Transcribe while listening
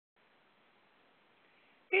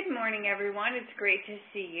Good morning, everyone. It's great to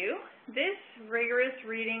see you. This rigorous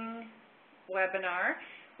reading webinar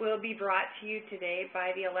will be brought to you today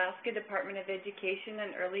by the Alaska Department of Education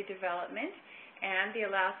and Early Development and the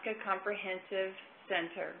Alaska Comprehensive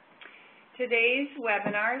Center. Today's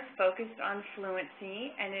webinar is focused on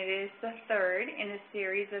fluency, and it is the third in a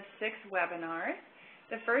series of 6 webinars.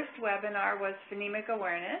 The first webinar was phonemic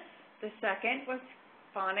awareness. The second was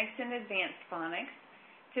phonics and advanced phonics.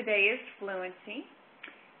 Today is fluency.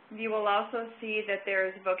 You will also see that there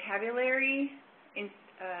is vocabulary,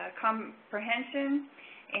 comprehension,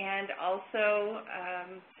 and also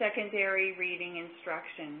secondary reading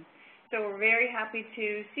instruction. So we're very happy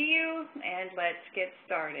to see you, and let's get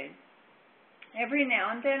started. Every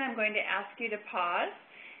now and then I'm going to ask you to pause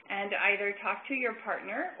and either talk to your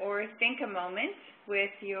partner or think a moment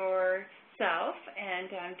with yourself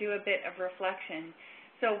and do a bit of reflection.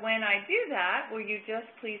 So when I do that, will you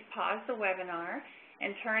just please pause the webinar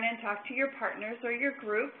and turn and talk to your partners or your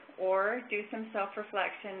group, or do some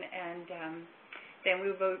self-reflection, and then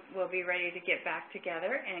we'll be ready to get back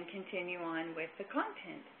together and continue on with the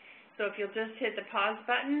content. So if you'll just hit the pause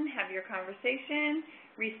button, have your conversation,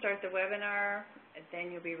 restart the webinar, then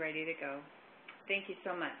you'll be ready to go. Thank you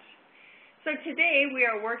so much. So today we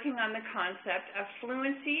are working on the concept of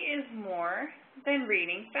fluency is more than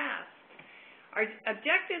reading fast. Our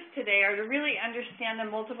objectives today are to really understand the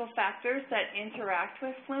multiple factors that interact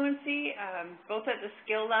with fluency, both at the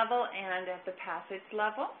skill level and at the passage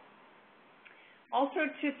level. Also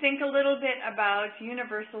to think a little bit about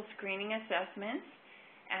universal screening assessments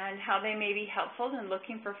and how they may be helpful in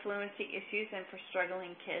looking for fluency issues and for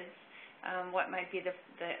struggling kids, what might be the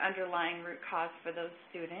underlying root cause for those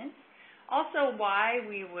students. Also why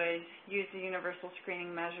we would use the universal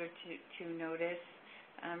screening measure to notice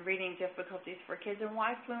reading difficulties for kids, and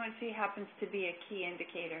why fluency happens to be a key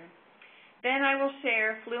indicator. Then I will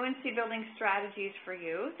share fluency building strategies for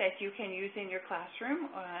you that you can use in your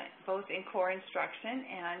classroom, both in core instruction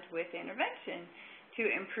and with intervention,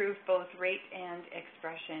 to improve both rate and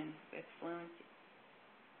expression with fluency.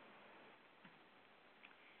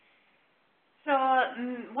 So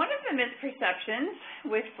one of the misperceptions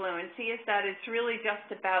with fluency is that it's really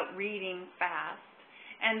just about reading fast.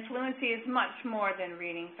 And fluency is much more than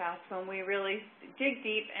reading fast. When we really dig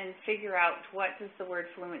deep and figure out what does the word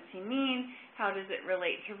fluency mean, how does it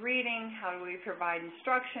relate to reading, how do we provide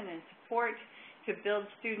instruction and support to build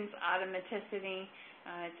students' automaticity,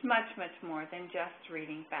 it's much, much more than just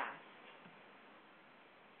reading fast.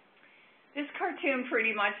 This cartoon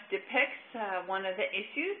pretty much depicts one of the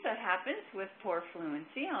issues that happens with poor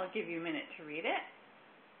fluency. I'll give you a minute to read it.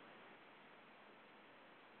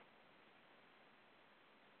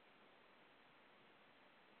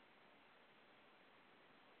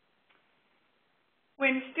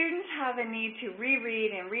 When students have a need to reread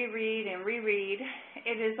and reread and reread,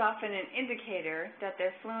 it is often an indicator that their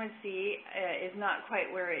fluency is not quite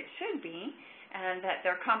where it should be, and that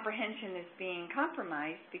their comprehension is being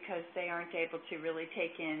compromised because they aren't able to really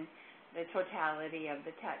take in the totality of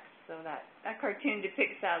the text. So that cartoon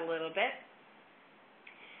depicts that a little bit.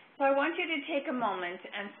 So I want you to take a moment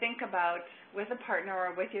and think about, with a partner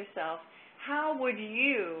or with yourself, how would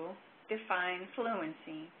you define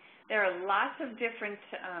fluency? There are lots of different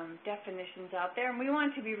definitions out there, and we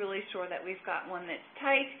want to be really sure that we've got one that's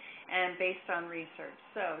tight and based on research.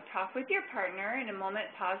 So talk with your partner. In a moment,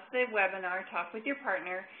 pause the webinar, talk with your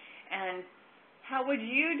partner, and how would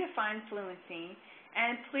you define fluency?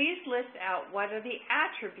 And please list out what are the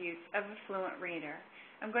attributes of a fluent reader.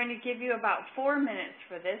 I'm going to give you about 4 minutes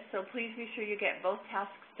for this, so please be sure you get both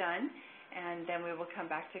tasks done, and then we will come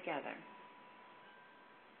back together.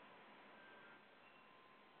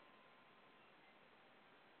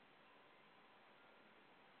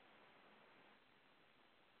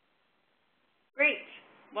 Great.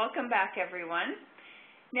 Welcome back, everyone.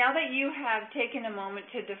 Now that you have taken a moment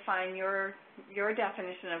to define your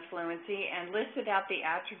definition of fluency and listed out the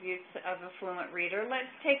attributes of a fluent reader, let's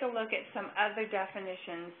take a look at some other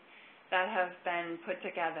definitions that have been put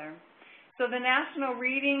together. So the National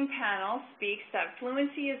Reading Panel speaks that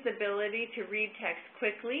fluency is the ability to read text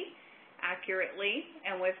quickly, accurately,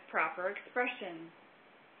 and with proper expression.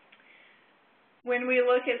 When we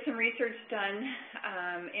look at some research done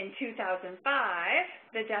in 2005,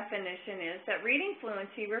 the definition is that reading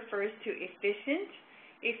fluency refers to efficient,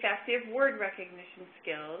 effective word recognition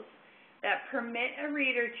skills that permit a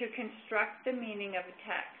reader to construct the meaning of a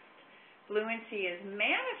text. Fluency is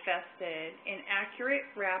manifested in accurate,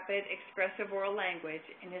 rapid, expressive oral language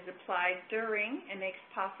and is applied during and makes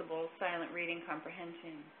possible silent reading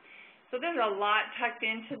comprehension. So there's a lot tucked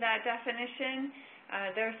into that definition.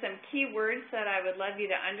 There are some key words that I would love you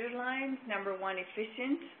to underline. Number 1,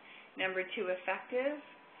 efficient. Number 2, effective.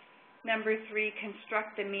 Number 3,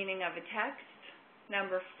 construct the meaning of a text.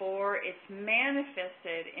 Number 4, it's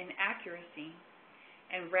manifested in accuracy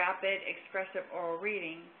and rapid, expressive oral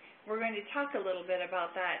reading. We're going to talk a little bit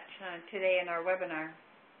about that today in our webinar.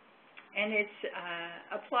 And it's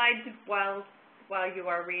applied while you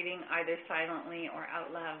are reading, either silently or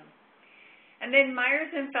out loud. And then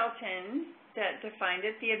Myers and Felton that defined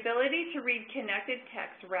it, the ability to read connected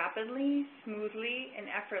text rapidly, smoothly,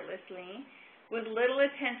 and effortlessly with little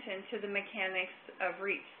attention to the mechanics of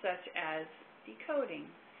reach, such as decoding.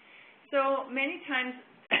 So many times,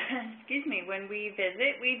 excuse me, when we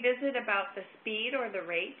visit about the speed or the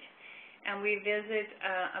rate, and we visit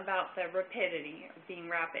about the rapidity, or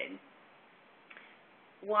being rapid.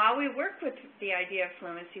 While we work with the idea of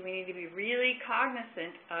fluency, we need to be really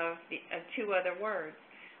cognizant of 2 other words.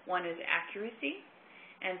 One is accuracy,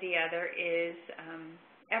 and the other is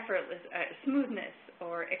smoothness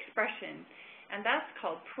or expression. And that's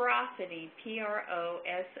called prosody, P-R-O-S-O-D-Y.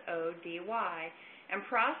 And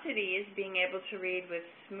prosody is being able to read with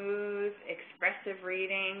smooth, expressive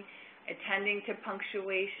reading, attending to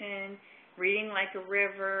punctuation, reading like a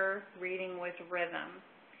river, reading with rhythm.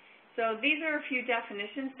 So these are a few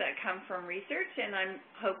definitions that come from research, and I'm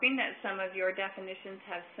hoping that some of your definitions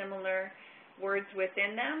have similar words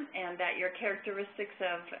within them, and that your characteristics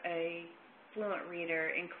of a fluent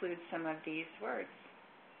reader include some of these words.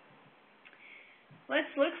 Let's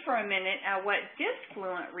look for a minute at what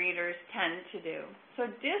disfluent readers tend to do. So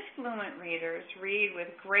disfluent readers read with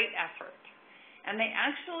great effort, and they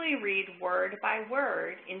actually read word by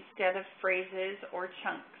word instead of phrases or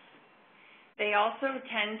chunks. They also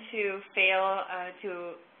tend to fail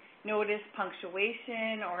to notice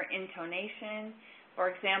punctuation or intonation. For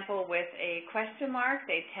example, with a question mark,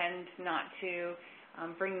 they tend not to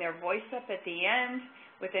bring their voice up at the end.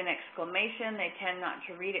 With an exclamation, they tend not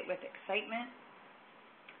to read it with excitement.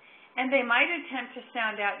 And they might attempt to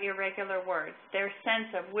sound out irregular words. Their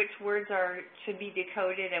sense of which words should be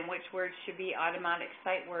decoded and which words should be automatic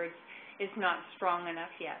sight words is not strong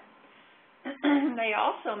enough yet. They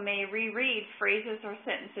also may reread phrases or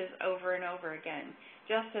sentences over and over again,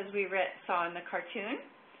 just as we saw in the cartoon.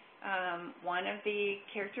 One of the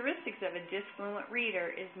characteristics of a disfluent reader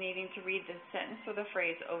is needing to read the sentence or the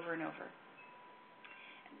phrase over and over.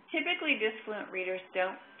 Typically, disfluent readers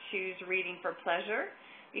don't choose reading for pleasure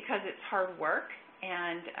because it's hard work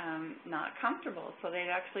and not comfortable, so they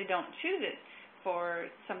actually don't choose it for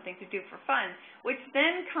something to do for fun, which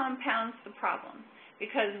then compounds the problem,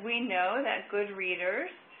 because we know that good readers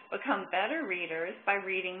become better readers by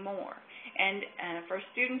reading more. And for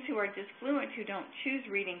students who are disfluent who don't choose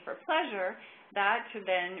reading for pleasure, that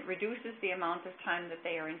then reduces the amount of time that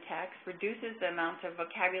they are in text, reduces the amount of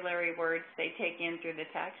vocabulary words they take in through the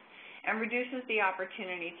text, and reduces the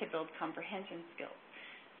opportunity to build comprehension skills.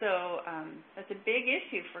 So that's a big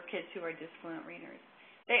issue for kids who are disfluent readers.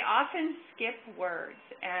 They often skip words,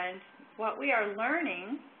 and what we are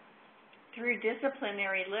learning through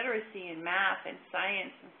disciplinary literacy in math and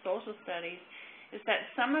science and social studies is that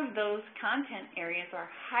some of those content areas are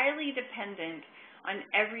highly dependent on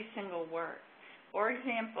every single word. For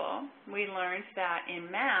example, we learned that in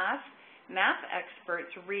math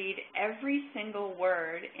experts read every single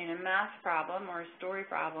word in a math problem or a story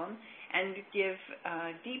problem and give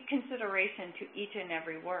deep consideration to each and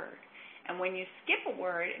every word. And when you skip a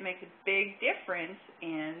word, it makes a big difference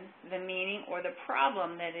in the meaning or the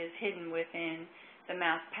problem that is hidden within the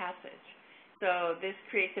math passage. So this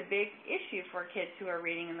creates a big issue for kids who are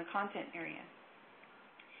reading in the content area.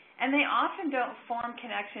 And they often don't form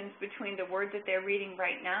connections between the word that they're reading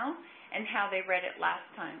right now and how they read it last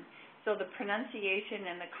time. So the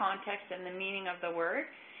pronunciation and the context and the meaning of the word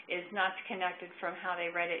is not connected from how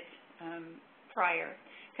they read it prior.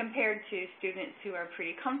 Compared to students who are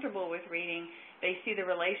pretty comfortable with reading, they see the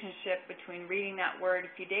relationship between reading that word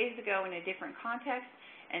a few days ago in a different context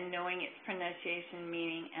and knowing its pronunciation,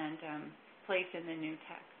 meaning, and place in the new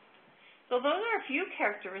text. So those are a few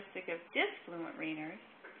characteristics of disfluent readers.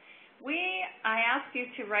 I asked you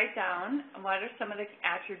to write down what are some of the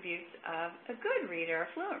attributes of a good reader, a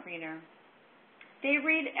fluent reader. They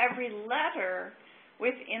read every letter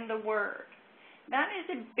within the word. That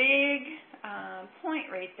is a big point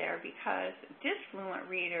right there, because disfluent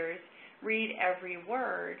readers read every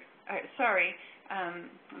word.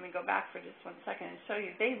 Let me go back for just 1 second and show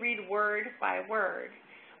you. They read word by word.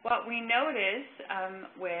 What we notice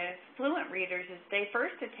with fluent readers is they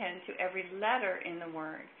first attend to every letter in the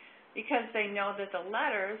word, because they know that the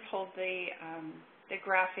letters hold the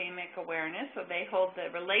graphemic awareness, so they hold the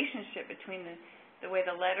relationship between the way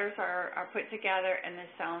the letters are put together and the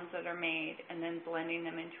sounds that are made, and then blending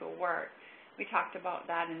them into a word. We talked about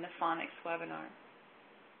that in the phonics webinar.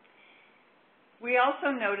 We also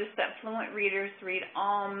noticed that fluent readers read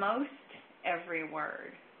almost every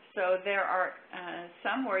word. So there are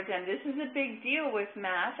some words, and this is a big deal with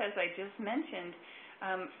math, as I just mentioned.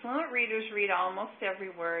 Fluent readers read almost every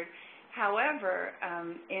word. However,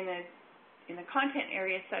 in a content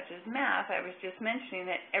area such as math, I was just mentioning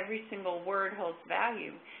that every single word holds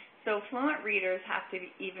value. So fluent readers have to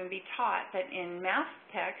even be taught that in math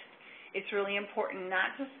text, it's really important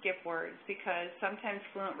not to skip words, because sometimes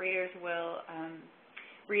fluent readers will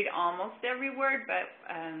read almost every word, but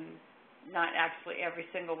not actually every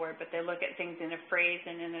single word, but they look at things in a phrase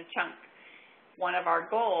and in a chunk. One of our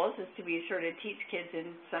goals is to be sure to teach kids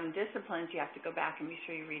in some disciplines you have to go back and be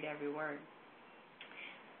sure you read every word.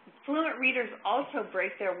 Fluent readers also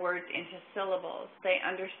break their words into syllables. They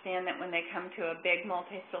understand that when they come to a big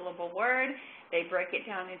multi-syllable word, they break it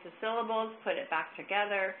down into syllables, put it back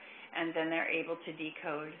together, and then they're able to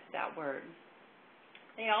decode that word.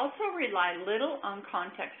 They also rely little on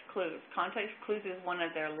context clues. Context clues is one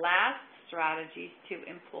of their last strategies to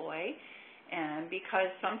employ, and because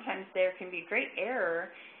sometimes there can be great error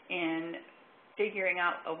in figuring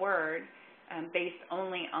out a word based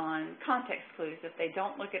only on context clues. If they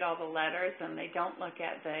don't look at all the letters, and they don't look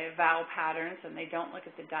at the vowel patterns, and they don't look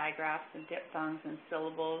at the digraphs and diphthongs and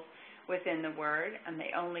syllables within the word, and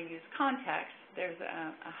they only use context, there's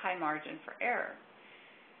a high margin for error.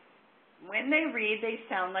 When they read, they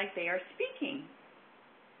sound like they are speaking.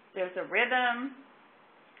 There's a rhythm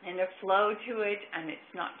and a flow to it, and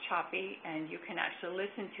it's not choppy, and you can actually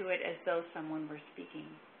listen to it as though someone were speaking.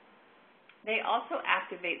 They also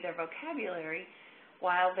activate their vocabulary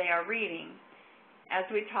while they are reading. As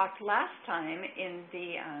we talked last time in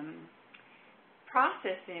the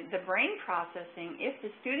processing, the brain processing, if the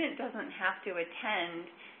student doesn't have to attend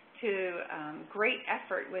to great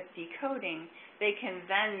effort with decoding, they can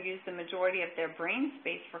then use the majority of their brain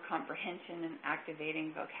space for comprehension and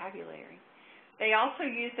activating vocabulary. They also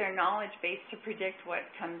use their knowledge base to predict what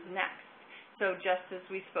comes next. So just as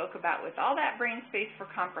we spoke about with all that brain space for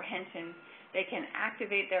comprehension, they can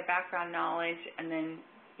activate their background knowledge and then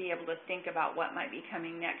be able to think about what might be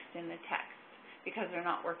coming next in the text, because they're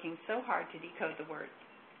not working so hard to decode the words.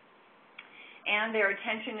 And their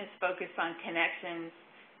attention is focused on connections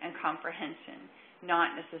and comprehension,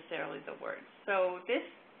 not necessarily the words. So this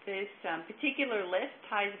particular list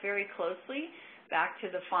ties very closely back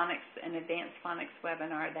to the phonics and advanced phonics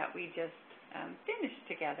webinar that we just finished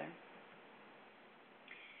together.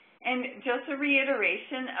 And just a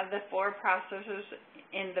reiteration of the 4 processors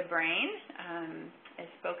in the brain, as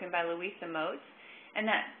spoken by Louisa Moats, and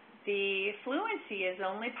that the fluency is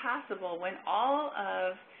only possible when all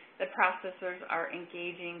of the processors are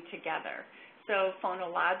engaging together. So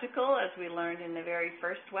phonological, as we learned in the very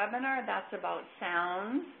first webinar, that's about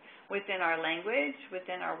sounds within our language,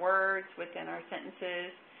 within our words, within our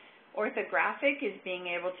sentences. Orthographic is being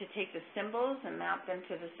able to take the symbols and map them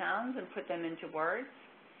to the sounds and put them into words.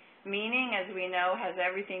 Meaning, as we know, has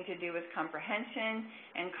everything to do with comprehension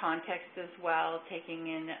and context as well, taking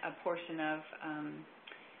in a portion of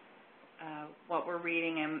what we're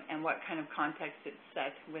reading and what kind of context it's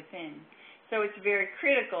set within. So it's very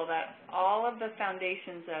critical that all of the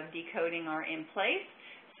foundations of decoding are in place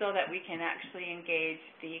so that we can actually engage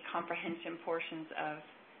the comprehension portions of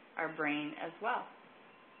our brain as well.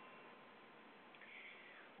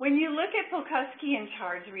 When you look at Polkowski and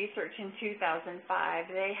Chard's research in 2005,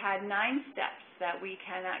 they had 9 steps that we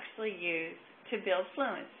can actually use to build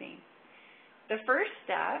fluency. The first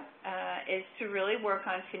step is to really work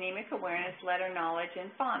on phonemic awareness, letter knowledge, and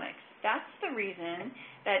phonics. That's the reason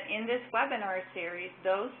that in this webinar series,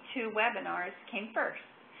 those 2 webinars came first,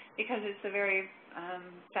 because it's a very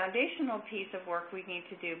foundational piece of work we need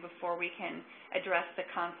to do before we can address the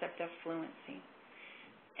concept of fluency.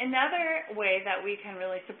 Another way that we can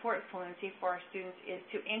really support fluency for our students is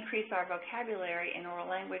to increase our vocabulary and oral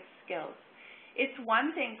language skills. It's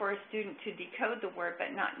one thing for a student to decode the word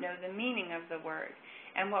but not know the meaning of the word.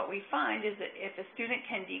 And what we find is that if a student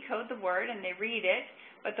can decode the word and they read it,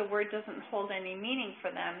 but the word doesn't hold any meaning for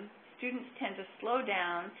them, students tend to slow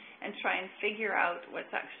down and try and figure out what's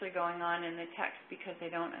actually going on in the text because they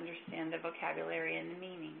don't understand the vocabulary and the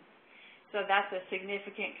meaning. So that's a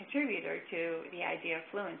significant contributor to the idea of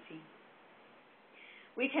fluency.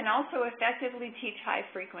 We can also effectively teach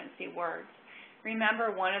high-frequency words.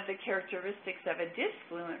 Remember, one of the characteristics of a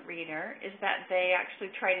disfluent reader is that they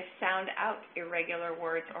actually try to sound out irregular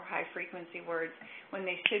words or high-frequency words when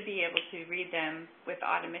they should be able to read them with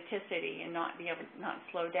automaticity and not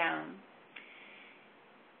slow down.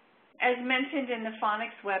 As mentioned in the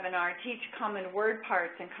phonics webinar, Teach Common Word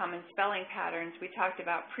Parts and Common Spelling Patterns, we talked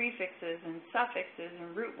about prefixes and suffixes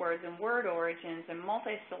and root words and word origins and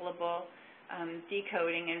multisyllable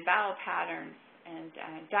decoding and vowel patterns and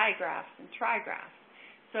digraphs and trigraphs.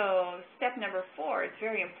 So step number 4, it's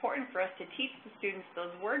very important for us to teach the students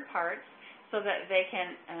those word parts so that they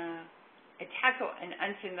can tackle an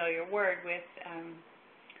unfamiliar word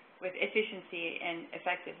with efficiency and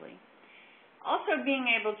effectively. Also, being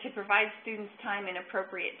able to provide students time and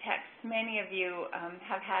appropriate text. Many of you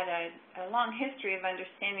have had a long history of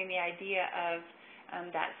understanding the idea of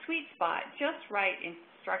that sweet spot, just right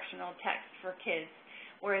instructional text for kids,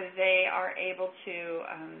 where they are able to,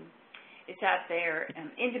 it's at their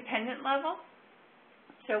independent level.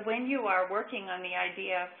 So when you are working on the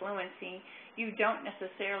idea of fluency, you don't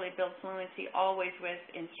necessarily build fluency always with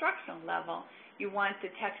instructional level. You want the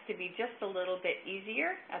text to be just a little bit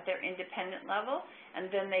easier at their independent level, and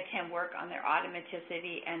then they can work on their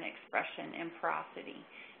automaticity and expression and prosody.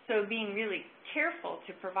 So being really careful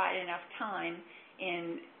to provide enough time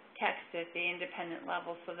in text at the independent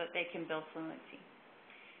level so that they can build fluency.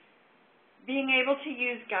 Being able to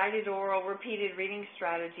use guided oral repeated reading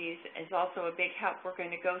strategies is also a big help. We're going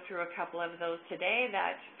to go through a couple of those today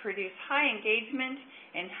that produce high engagement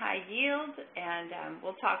and high yield, and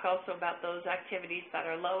we'll talk also about those activities that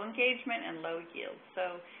are low engagement and low yield.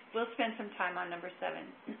 So we'll spend some time on number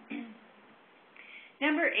 7.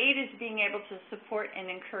 Number 8 is being able to support and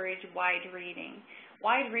encourage wide reading.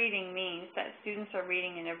 Wide reading means that students are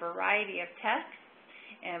reading in a variety of texts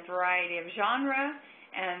and a variety of genre,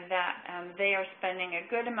 and that they are spending a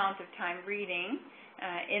good amount of time reading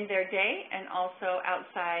in their day and also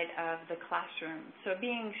outside of the classroom. So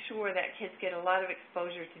being sure that kids get a lot of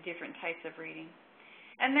exposure to different types of reading.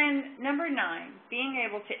 And then number 9, being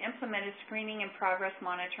able to implement a screening and progress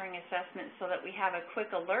monitoring assessment so that we have a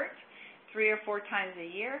quick alert 3 or 4 times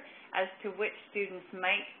a year as to which students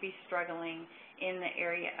might be struggling in the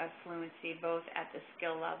area of fluency, both at the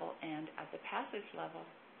skill level and at the passage level.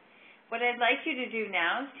 What I'd like you to do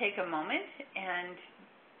now is take a moment and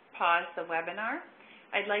pause the webinar.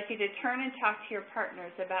 I'd like you to turn and talk to your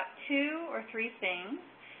partners about 2 or 3 things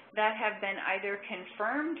that have been either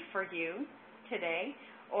confirmed for you today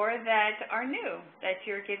or that are new that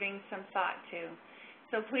you're giving some thought to.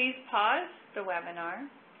 So please pause the webinar.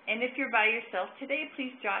 And if you're by yourself today,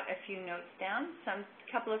 please jot a few notes down, some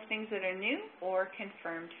couple of things that are new or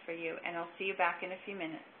confirmed for you. And I'll see you back in a few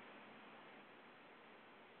minutes.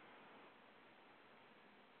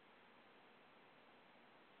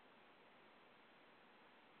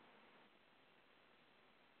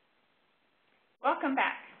 Welcome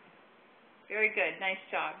back. Very good. Nice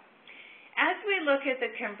job. As we look at the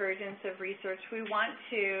convergence of research, we want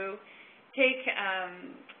to take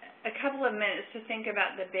a couple of minutes to think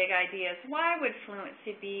about the big ideas. Why would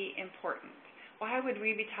fluency be important? Why would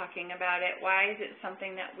we be talking about it? Why is it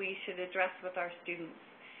something that we should address with our students?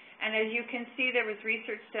 And as you can see, there was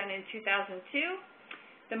research done in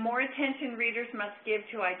 2002. The more attention readers must give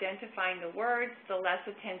to identifying the words, the less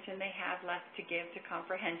attention they have left to give to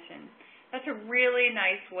comprehension. That's a really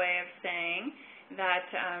nice way of saying that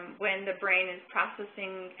when the brain is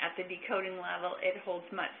processing at the decoding level, it holds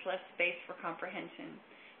much less space for comprehension.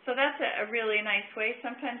 So that's a really nice way.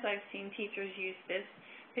 Sometimes I've seen teachers use this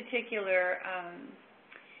particular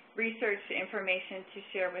research information to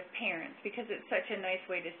share with parents because it's such a nice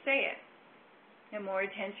way to say it. The more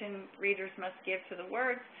attention readers must give to the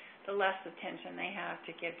words, the less attention they have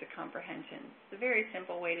to give to comprehension. It's a very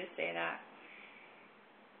simple way to say that.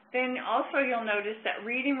 Then also you'll notice that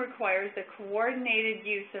reading requires the coordinated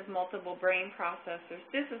use of multiple brain processors.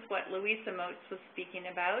 This is what Louisa Moats was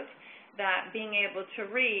speaking about, that being able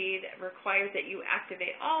to read requires that you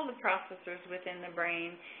activate all the processors within the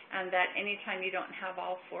brain, and that anytime you don't have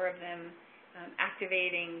all 4 of them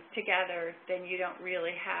activating together, then you don't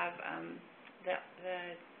really have the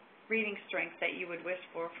reading strength that you would wish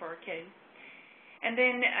for a kid. And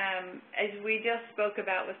then, as we just spoke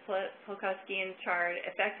about with Polkowski and Chard,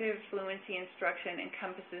 effective fluency instruction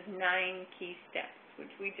encompasses 9 key steps,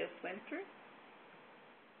 which we just went through.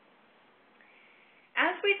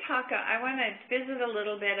 As we talk, I want to visit a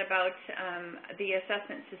little bit about the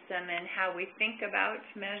assessment system and how we think about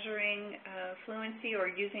measuring fluency or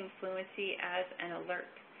using fluency as an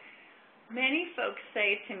alert. Many folks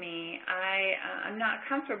say to me, I'm not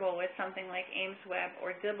comfortable with something like AimsWeb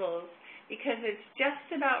or DIBELS because it's just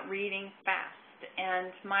about reading fast,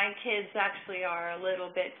 and my kids actually are a little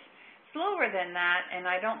bit slower than that, and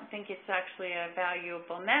I don't think it's actually a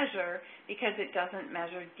valuable measure because it doesn't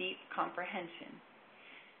measure deep comprehension.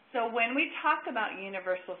 So when we talk about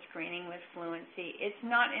universal screening with fluency, it's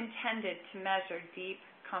not intended to measure deep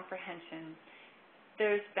comprehension.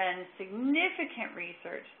 There's been significant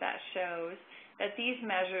research that shows that these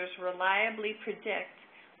measures reliably predict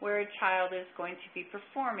where a child is going to be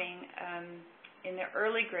performing in their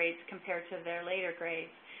early grades compared to their later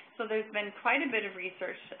grades. So there's been quite a bit of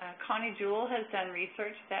research. Connie Jewell has done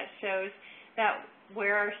research that shows that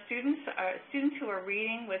where our students who are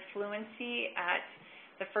reading with fluency at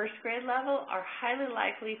the first grade level are highly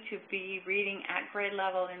likely to be reading at grade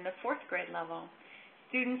level in the fourth grade level.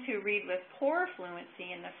 Students who read with poor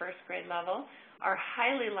fluency in the first grade level are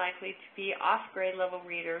highly likely to be off grade level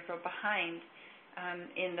readers or behind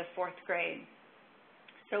in the fourth grade.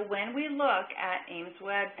 So when we look at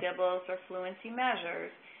Ames-Webb, DIBELS, or fluency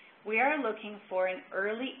measures, we are looking for an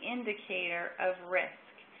early indicator of risk.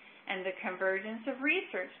 And the convergence of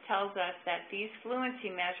research tells us that these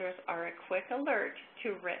fluency measures are a quick alert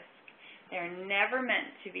to risk. They're never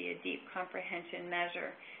meant to be a deep comprehension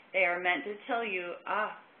measure. They are meant to tell you,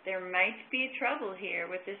 there might be trouble here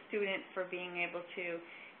with this student for being able to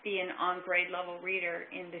be an on-grade level reader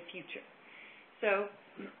in the future. So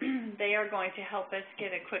they are going to help us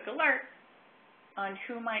get a quick alert on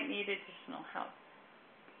who might need additional help.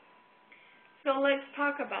 So let's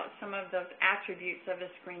talk about some of those attributes of a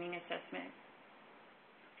screening assessment.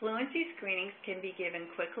 Fluency screenings can be given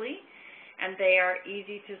quickly, and they are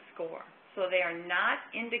easy to score. So they are not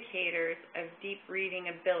indicators of deep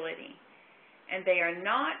reading ability, and they are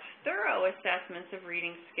not thorough assessments of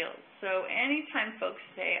reading skills. So anytime folks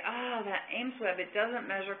say, that Ames-Webb, it doesn't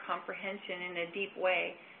measure comprehension in a deep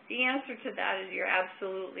way, the answer to that is you're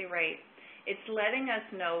absolutely right. It's letting us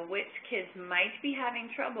know which kids might be having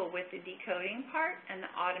trouble with the decoding part and the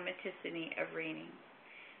automaticity of reading.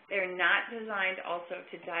 They're not designed also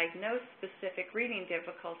to diagnose specific reading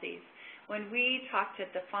difficulties. When we talked at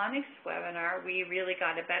the phonics webinar, we really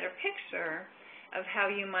got a better picture of how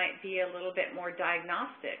you might be a little bit more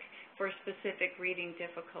diagnostic for specific reading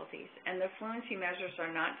difficulties. And the fluency measures are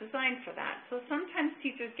not designed for that. So sometimes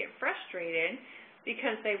teachers get frustrated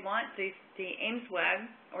because they want the Ames-Webb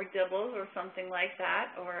or DIBELS or something like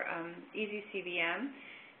that, or Easy CBM,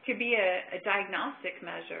 to be a diagnostic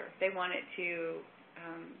measure. They want it to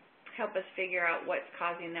help us figure out what's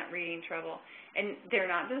causing that reading trouble. And they're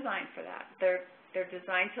not designed for that. They're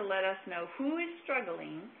designed to let us know who is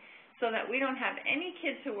struggling so that we don't have any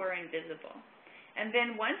kids who are invisible. And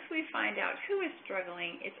then once we find out who is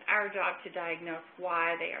struggling, it's our job to diagnose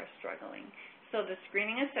why they are struggling. So the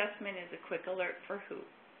screening assessment is a quick alert for who.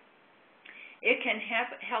 It can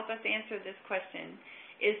help us answer this question: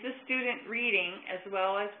 is the student reading as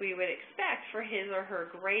well as we would expect for his or her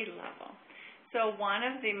grade level? So one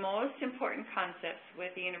of the most important concepts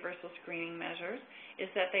with the universal screening measures is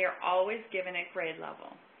that they are always given at grade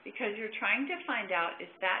level, because you're trying to find out, is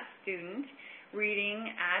that student reading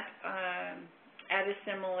at a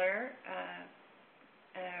similar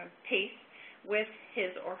pace with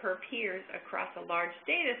his or her peers across a large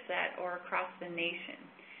data set or across the nation.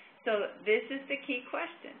 So this is the key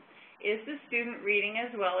question. Is the student reading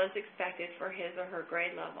as well as expected for his or her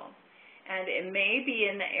grade level? And it may be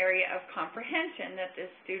in the area of comprehension that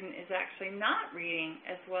this student is actually not reading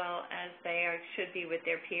as well as they should be with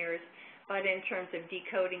their peers, but in terms of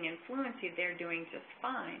decoding and fluency, they're doing just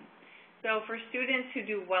fine. So for students who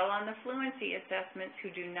do well on the fluency assessments,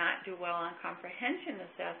 who do not do well on comprehension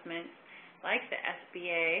assessments, like the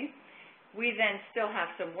SBA, we then still have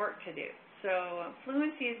some work to do. So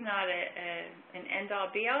fluency is not an end-all,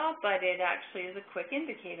 be-all, but it actually is a quick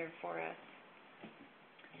indicator for us.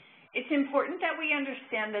 It's important that we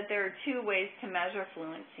understand that there are two ways to measure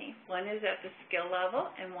fluency. One is at the skill level,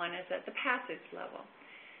 and one is at the passage level.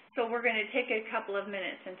 So we're going to take a couple of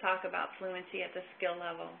minutes and talk about fluency at the skill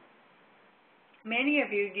level. Many of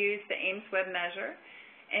you use the Ames-Webb measure,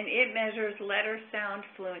 and it measures letter sound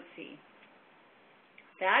fluency.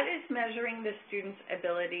 That is measuring the student's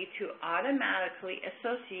ability to automatically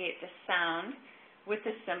associate the sound with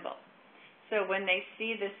the symbol. So when they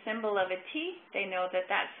see the symbol of a T, they know that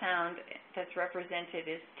that sound that's represented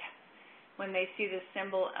is T. When they see the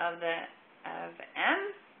symbol of M,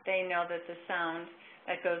 they know that the sound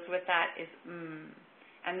that goes with that is M.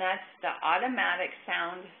 And that's the automatic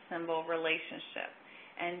sound symbol relationship.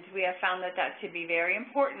 And we have found that to be very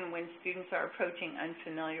important when students are approaching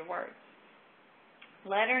unfamiliar words.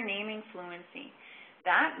 Letter naming fluency.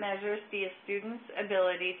 That measures the student's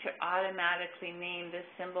ability to automatically name the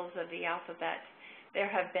symbols of the alphabet. There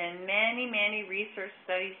have been many, many research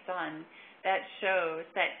studies done that shows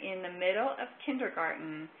that in the middle of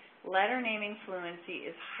kindergarten, letter naming fluency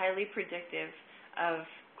is highly predictive of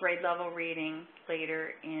grade level reading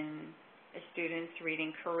later in a student's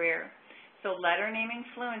reading career. So letter naming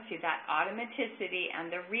fluency, that automaticity and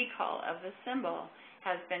the recall of the symbol,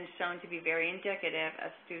 has been shown to be very indicative of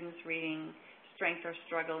students' reading strength or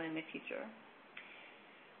struggle in the future.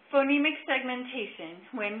 Phonemic segmentation.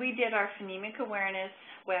 When we did our phonemic awareness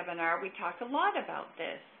webinar, we talked a lot about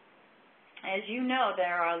this. As you know,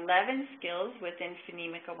 there are 11 skills within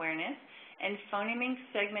phonemic awareness, and phonemic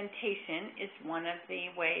segmentation is one of the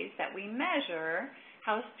ways that we measure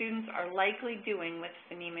how students are likely doing with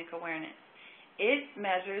phonemic awareness. It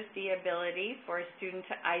measures the ability for a student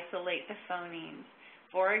to isolate the phonemes.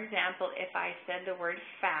 For example, if I said the word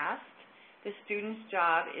fast, the student's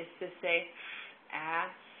job is to say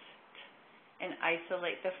fast and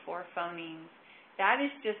isolate the 4 phonemes. That is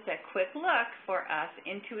just a quick look for us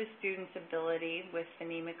into a student's ability with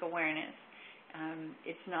phonemic awareness.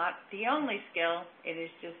 It's not the only skill. It is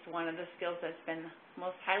just one of the skills that's been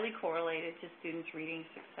most highly correlated to students' reading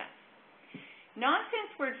success.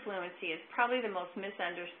 Nonsense word fluency is probably the most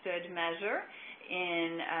misunderstood measure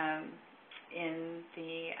in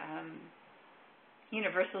the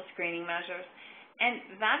universal screening measures.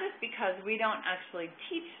 And that is because we don't actually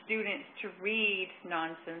teach students to read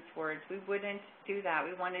nonsense words. We wouldn't do that.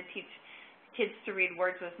 We want to teach kids to read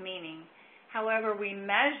words with meaning. However, we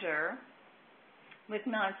measure with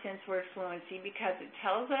nonsense word fluency because it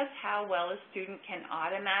tells us how well a student can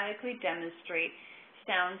automatically demonstrate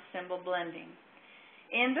sound symbol blending.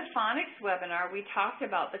 In the phonics webinar, we talked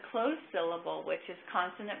about the closed syllable, which is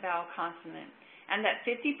consonant, vowel, consonant, and that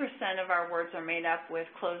 50% of our words are made up with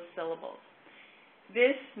closed syllables.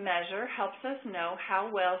 This measure helps us know how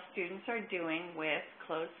well students are doing with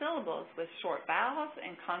closed syllables, with short vowels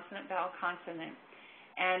and consonant, vowel, consonant,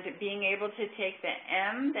 and being able to take the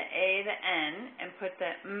M, the A, the N, and put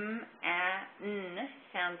the N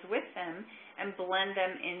sounds with them and blend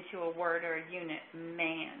them into a word or a unit,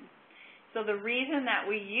 man. So the reason that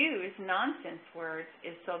we use nonsense words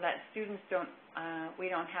is so that students we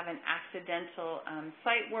don't have an accidental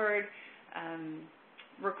sight word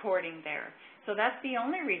recording there. So that's the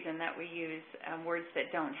only reason that we use words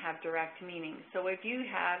that don't have direct meaning. So if you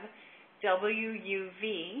have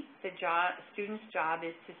W-U-V, the student's job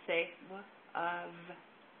is to say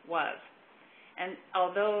was. And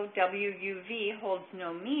although W-U-V holds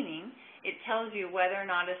no meaning, it tells you whether or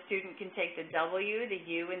not a student can take the W, the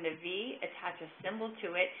U, and the V, attach a symbol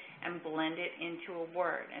to it, and blend it into a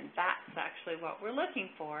word. And that's actually what we're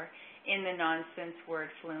looking for in the nonsense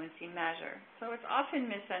word fluency measure. So it's often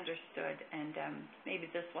misunderstood, and maybe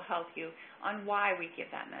this will help you on why we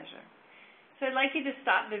give that measure. So I'd like you to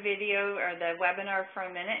stop the video or the webinar for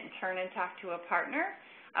a minute and turn and talk to a partner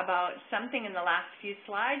about something in the last few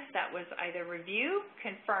slides that was either review,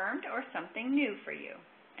 confirmed, or something new for you.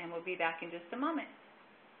 And we'll be back in just a moment.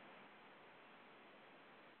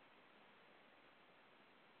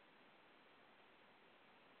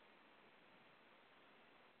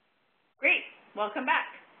 Great, welcome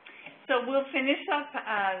back. So we'll finish up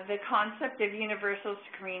the concept of universal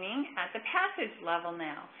screening at the passage level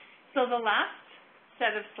now. So the last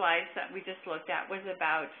set of slides that we just looked at was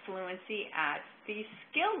about fluency at the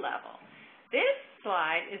skill level. This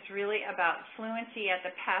slide is really about fluency at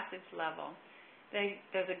the passage level.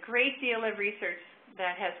 There's a great deal of research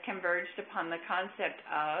that has converged upon the concept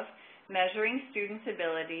of measuring students'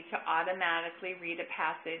 ability to automatically read a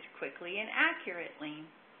passage quickly and accurately.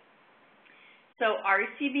 So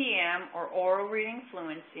RCBM, or oral reading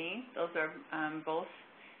fluency, those are both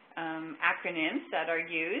acronyms that are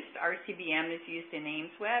used. RCBM is used in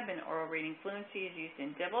Ames Web, and oral reading fluency is used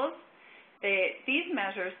in DIBELS. These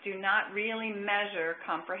measures do not really measure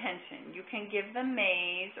comprehension. You can give the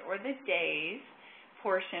Mays or the Days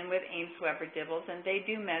portion with Ames Web or DIBELS, and they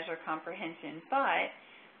do measure comprehension. But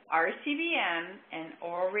RCBM and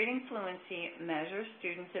oral reading fluency measure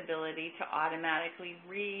students' ability to automatically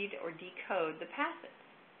read or decode the passage.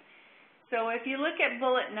 So if you look at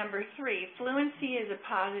bullet number 3, fluency is a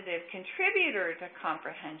positive contributor to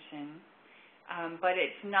comprehension, but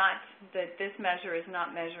it's not that this measure is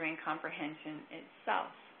not measuring comprehension itself.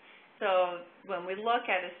 So when we look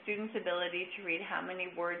at a student's ability to read how many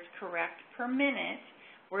words correct per minute,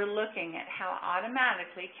 we're looking at how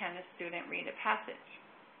automatically can a student read a passage.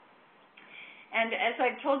 And as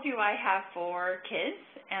I've told you, I have 4 kids,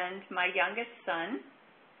 and my youngest son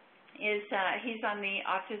he's on the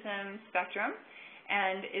autism spectrum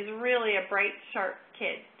and is really a bright, sharp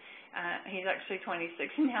kid. He's actually 26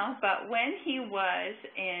 now, but when he was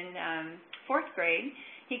in 4th grade,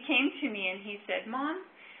 he came to me and he said, "Mom,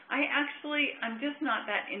 I'm just not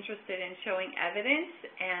that interested in showing evidence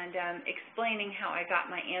and explaining how I got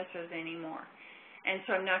my answers anymore." and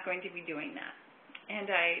so I'm not going to be doing that. And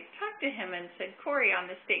I talked to him and said, Corey, on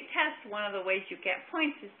the state test, one of the ways you get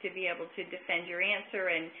points is to be able to defend your answer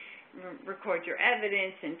and record your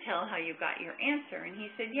evidence and tell how you got your answer. And he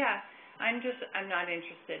said, yeah, I'm not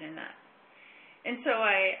interested in that. And so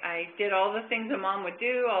I did all the things a mom would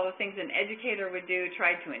do, all the things an educator would do,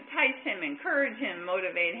 tried to entice him, encourage him,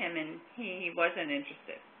 motivate him, and he wasn't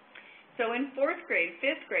interested. So in 4th grade,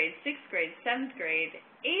 5th grade, 6th grade, 7th grade,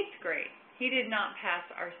 8th grade, he did not pass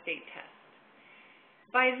our state test.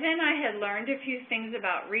 By then, I had learned a few things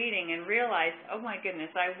about reading and realized, oh my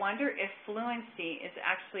goodness, I wonder if fluency is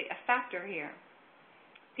actually a factor here.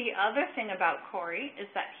 The other thing about Corey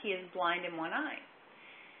is that he is blind in one eye,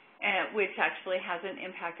 which actually has an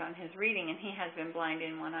impact on his reading, and he has been blind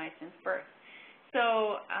in one eye since birth.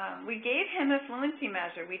 So we gave him a fluency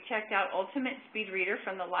measure. We checked out Ultimate Speed Reader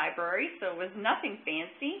from the library, so it was nothing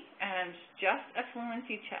fancy, and just a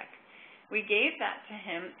fluency check. We gave that to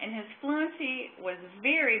him, and his fluency was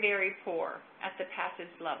very, very poor at the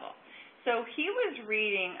passage level. So he was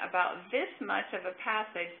reading about this much of a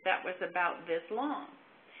passage that was about this long.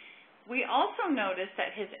 We also noticed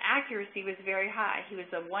that his accuracy was very high. He was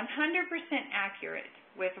 100% accurate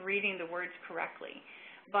with reading the words correctly,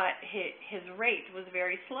 but his rate was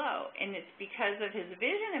very slow, and it's because of his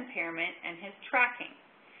vision impairment and his tracking.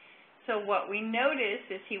 So what we noticed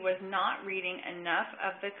is he was not reading enough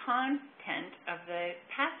of the content of the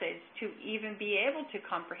passage to even be able to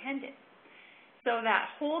comprehend it. So that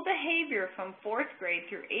whole behavior from 4th grade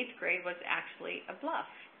through 8th grade was actually a bluff.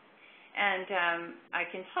 And I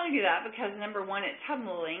can tell you that because, number one, it's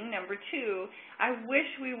humbling. Number two, I wish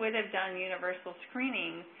we would have done universal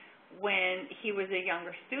screening when he was a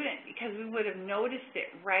younger student, because we would have noticed it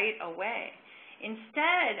right away.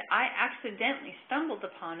 Instead, I accidentally stumbled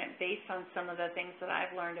upon it based on some of the things that I've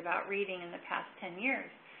learned about reading in the past 10 years.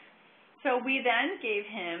 So we then gave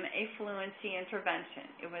him a fluency intervention.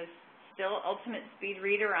 It was still Ultimate Speed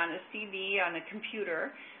Reader on a CD on a computer,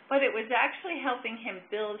 but it was actually helping him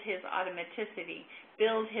build his automaticity,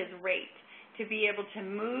 build his rate, to be able to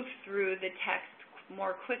move through the text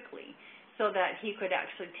more quickly so that he could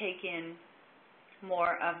actually take in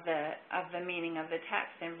more of the meaning of the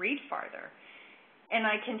text and read farther. And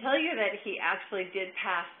I can tell you that he actually did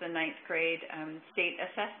pass the 9th grade state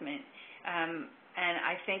assessment, and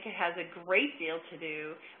I think it has a great deal to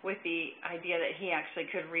do with the idea that he actually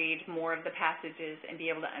could read more of the passages and be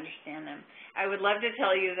able to understand them. I would love to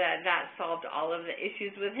tell you that that solved all of the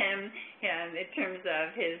issues with him in terms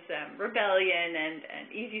of his rebellion and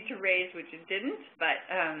easy to raise, which it didn't, but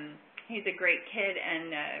he's a great kid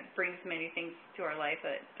and brings many things to our life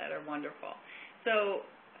that are wonderful. So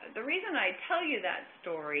the reason I tell you that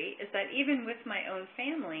story is that even with my own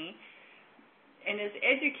family, and as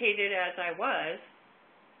educated as I was,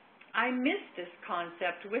 I missed this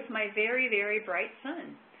concept with my very, very bright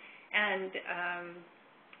son. And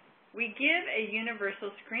we give a universal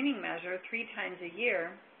screening measure 3 times a year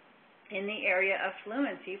in the area of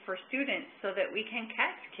fluency for students so that we can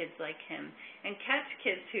catch kids like him and catch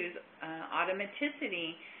kids whose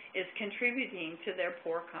automaticity is contributing to their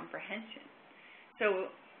poor comprehension. So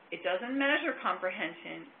it doesn't measure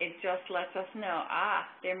comprehension. It just lets us know,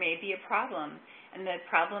 there may be a problem, and the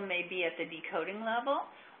problem may be at the decoding level,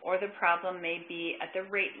 or the problem may be at the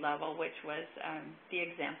rate level, which was the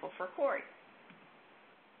example for Corey.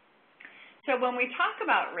 So when we talk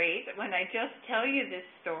about rate, when I just tell you this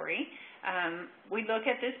story, we look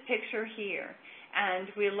at this picture here,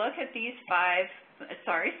 and we look at these 6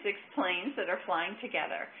 planes that are flying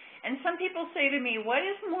together. And some people say to me, what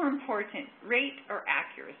is more important, rate or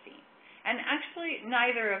accuracy? And actually,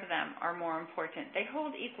 neither of them are more important. They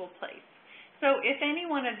hold equal place. So if any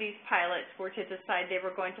one of these pilots were to decide they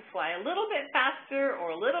were going to fly a little bit faster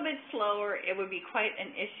or a little bit slower, it would be quite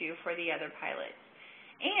an issue for the other pilots.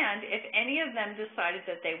 And if any of them decided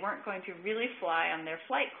that they weren't going to really fly on their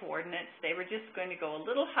flight coordinates, they were just going to go a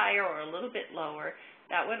little higher or a little bit lower,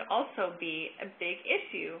 that would also be a big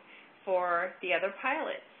issue for the other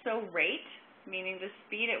pilots. So rate, meaning the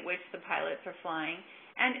speed at which the pilots are flying,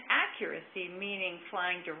 and accuracy, meaning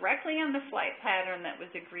flying directly on the flight pattern that was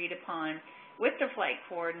agreed upon with the flight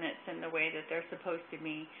coordinates in the way that they're supposed to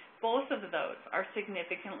be, both of those are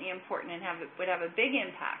significantly important and would have a big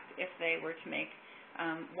impact if they were to make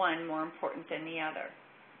one more important than the other.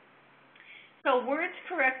 So words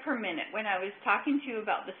correct per minute. When I was talking to you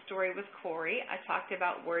about the story with Corey, I talked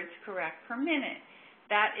about words correct per minute.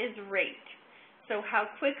 That is rate. So how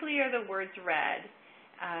quickly are the words read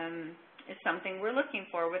is something we're looking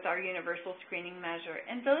for with our universal screening measure.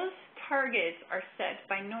 And those targets are set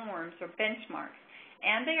by norms or benchmarks,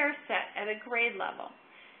 and they are set at a grade level.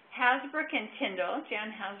 Hasbrook and Tyndall,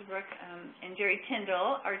 Jan Hasbrook and Jerry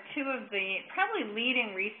Tyndall, are two of the probably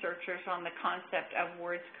leading researchers on the concept of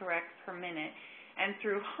words correct per minute. And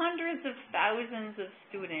through hundreds of thousands of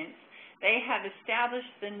students, they have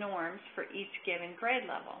established the norms for each given grade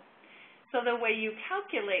level. So the way you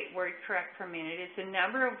calculate word correct per minute is the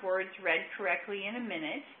number of words read correctly in a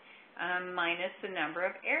minute minus the number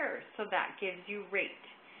of errors. So that gives you rate.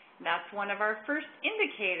 That's one of our first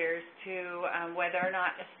indicators to whether or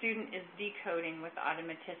not a student is decoding with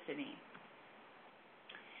automaticity.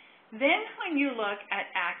 Then when you look at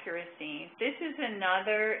accuracy, this is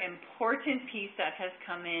another important piece that has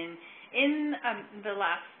come in the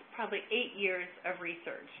last probably 8 years of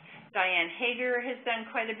research. Diane Hager has done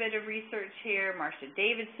quite a bit of research here. Marcia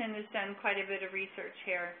Davidson has done quite a bit of research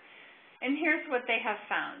here. And here's what they have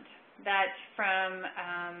found, that from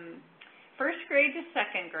first grade to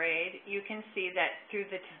second grade, you can see that through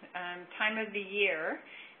the time of the year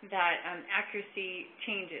that accuracy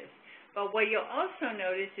changes. But what you'll also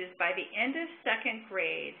notice is by the end of second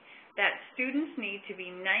grade, that students need to be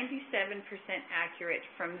 97% accurate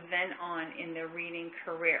from then on in their reading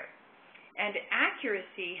career. And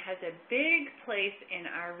accuracy has a big place in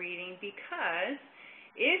our reading because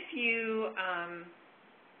if you're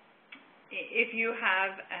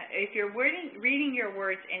reading your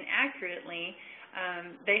words inaccurately,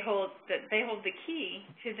 they hold the key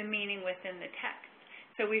to the meaning within the text.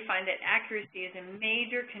 So we find that accuracy is a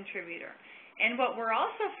major contributor. And what we're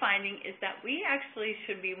also finding is that we actually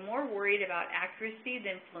should be more worried about accuracy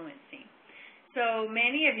than fluency. So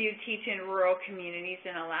many of you teach in rural communities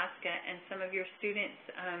in Alaska, and some of your students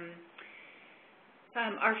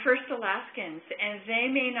are first Alaskans, and they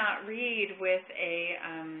may not read with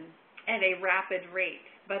at a rapid rate,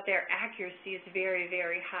 but their accuracy is very,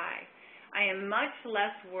 very high. I am much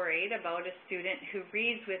less worried about a student who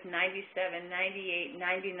reads with 97, 98,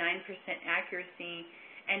 99% accuracy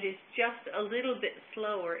and is just a little bit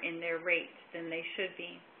slower in their rate than they should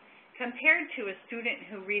be, compared to a student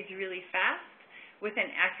who reads really fast with an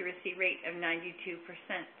accuracy rate of 92%.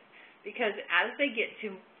 Because as they get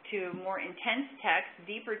to more intense text,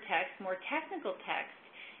 deeper text, more technical text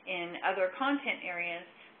in other content areas,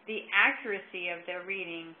 the accuracy of their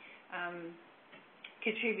reading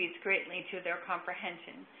contributes greatly to their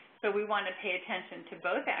comprehension. So we want to pay attention to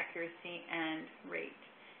both accuracy and rate.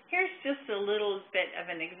 Here's just a little bit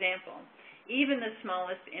of an example. Even the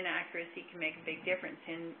smallest inaccuracy can make a big difference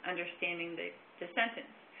in understanding the sentence.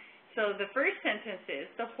 So the first sentence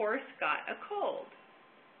is, the horse got a cold.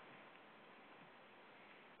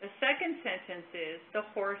 The second sentence is, the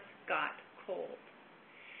horse got cold.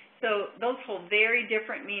 So those hold very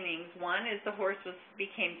different meanings. One is the horse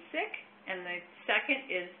became sick, and the second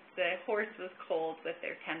is the horse was cold with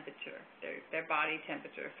their temperature. Their body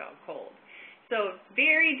temperature felt cold. So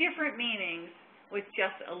very different meanings with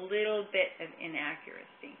just a little bit of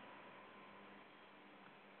inaccuracy.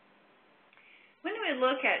 When we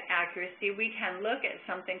look at accuracy, we can look at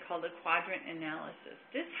something called a quadrant analysis.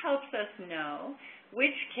 This helps us know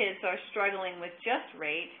which kids are struggling with just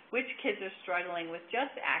rate, which kids are struggling with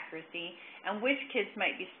just accuracy, and which kids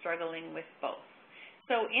might be struggling with both.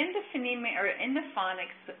 So in the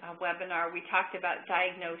phonics webinar, we talked about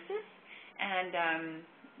diagnosis, and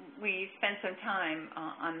we spent some time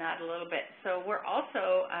on that a little bit. So we're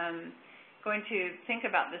also going to think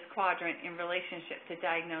about this quadrant in relationship to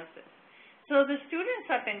diagnosis. So the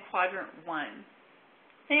students up in quadrant 1,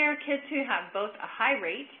 they are kids who have both a high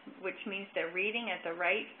rate, which means they're reading at the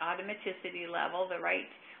right automaticity level, the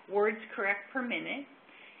right words correct per minute,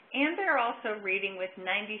 and they're also reading with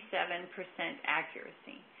 97%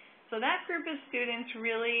 accuracy. So that group of students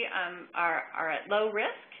really are at low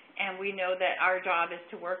risk, and we know that our job is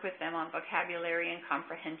to work with them on vocabulary and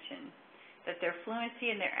comprehension, that their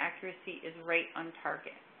fluency and their accuracy is right on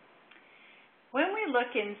target. When we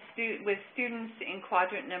look with students in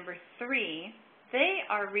quadrant number 3, they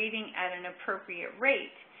are reading at an appropriate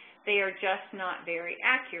rate. They are just not very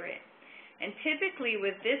accurate. And typically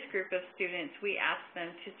with this group of students, we ask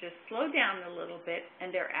them to just slow down a little bit,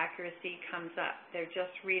 and their accuracy comes up. They're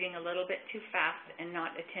just reading a little bit too fast and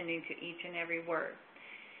not attending to each and every word.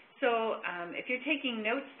 So if you're taking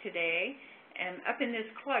notes today, up in this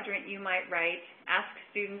quadrant, you might write, ask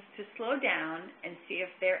students to slow down and see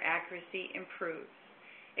if their accuracy improves.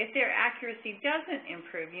 If their accuracy doesn't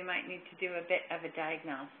improve, you might need to do a bit of a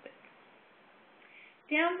diagnostic.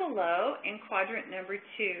 Down below in quadrant number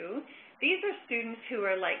 2, these are students who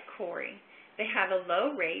are like Corey. They have a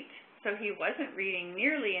low rate, so he wasn't reading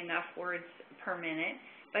nearly enough words per minute,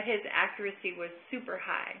 but his accuracy was super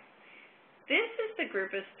high. This is the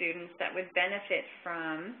group of students that would benefit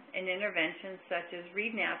from an intervention such as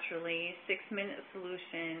Read Naturally, 6-Minute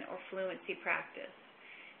Solution, or Fluency Practice.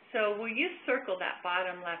 So will you circle that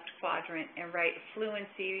bottom left quadrant and write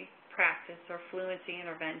Fluency Practice or Fluency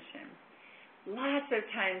Intervention? Lots of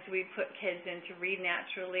times we put kids into Read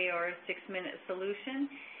Naturally or a 6-Minute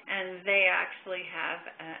Solution, and they actually have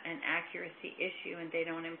an accuracy issue and they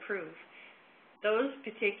don't improve. Those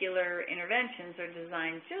particular interventions are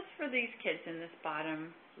designed just for these kids in this bottom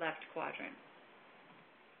left quadrant.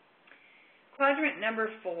 Quadrant number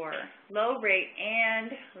 4, low rate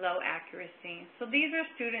and low accuracy. So these are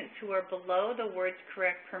students who are below the words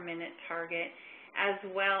correct per minute target as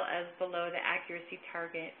well as below the accuracy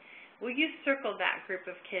target. Will you circle that group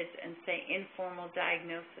of kids and say informal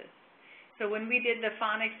diagnosis? So when we did the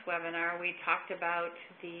phonics webinar, we talked about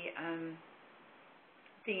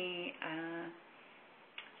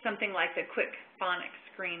something like the Quick Phonics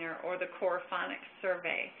Screener or the Core Phonics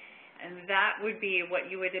Survey. And that would be what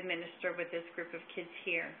you would administer with this group of kids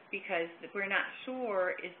here, because we're not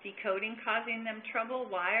sure, is decoding causing them trouble?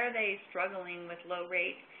 Why are they struggling with low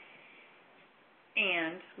rate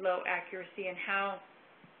and low accuracy? And how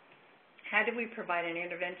do we provide an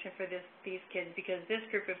intervention for these kids? Because this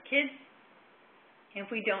group of kids, if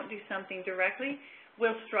we don't do something directly,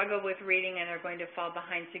 will struggle with reading and are going to fall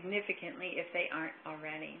behind significantly if they aren't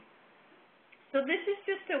already. So this is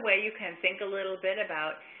just a way you can think a little bit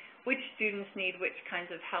about which students need which kinds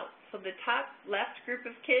of help. So the top left group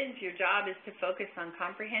of kids, your job is to focus on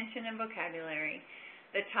comprehension and vocabulary.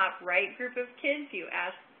 The top right group of kids, you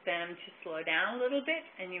ask them to slow down a little bit,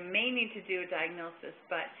 and you may need to do a diagnosis,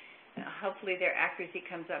 but hopefully their accuracy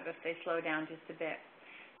comes up if they slow down just a bit.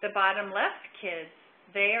 The bottom left kids,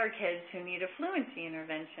 they are kids who need a fluency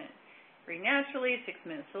intervention. Read Naturally,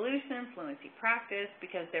 6-Minute Solution, Fluency Practice,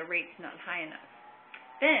 because their rate's not high enough.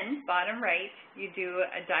 Then, bottom right, you do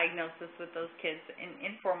a diagnosis with those kids, an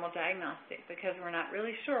informal diagnostic, because we're not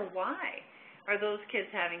really sure why are those kids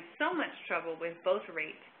having so much trouble with both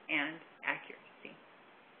rate and accuracy.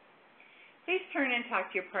 Please turn and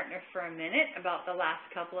talk to your partner for a minute about the last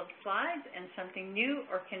couple of slides and something new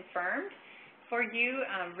or confirmed for you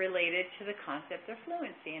related to the concept of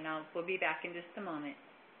fluency, and we'll be back in just a moment.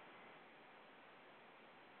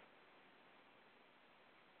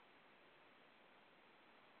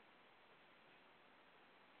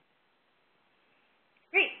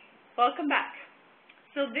 Great, welcome back.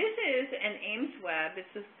 So this is an Ames Web. This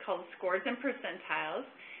is called Scores and Percentiles,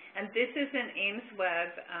 and this is an Ames Web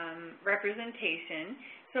representation.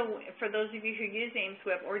 So for those of you who use Ames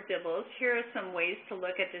Web or DIBELS, here are some ways to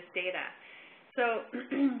look at this data. So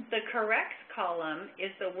the corrects column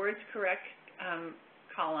is the words correct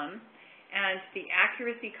column, and the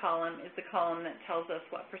accuracy column is the column that tells us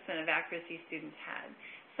what % of accuracy students had.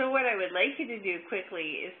 So what I would like you to do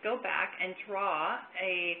quickly is go back and draw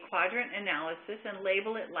a quadrant analysis and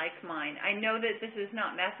label it like mine. I know that this is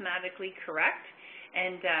not mathematically correct,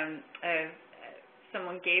 and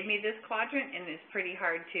someone gave me this quadrant, and it's pretty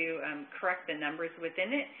hard to correct the numbers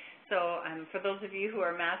within it. So for those of you who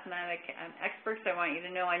are mathematics experts, I want you to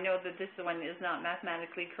know I know that this one is not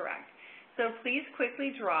mathematically correct. So please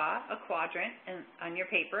quickly draw a quadrant on your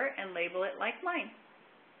paper and label it like mine.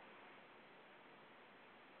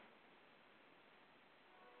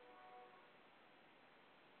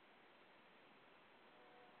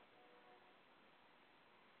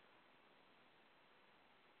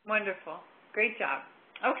 Wonderful. Great job.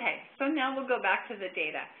 Okay, so now we'll go back to the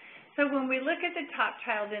data. So when we look at the top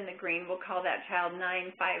child in the green, we'll call that child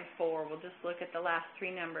 954. We'll just look at the last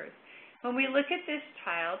 3 numbers. When we look at this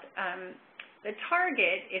child, the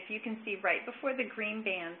target, if you can see right before the green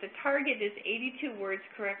band, the target is 82 words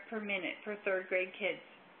correct per minute for 3rd grade kids.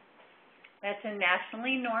 That's a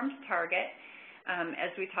nationally normed target,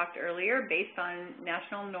 as we talked earlier, based on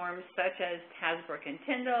national norms such as Hasbrook and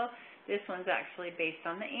Tyndall. This one's actually based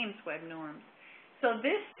on the Ames Web norms. So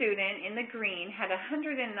this student in the green had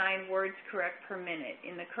 109 words correct per minute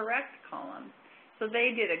in the correct column. So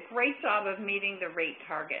they did a great job of meeting the rate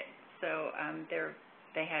target. So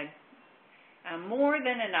they had more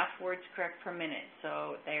than enough words correct per minute,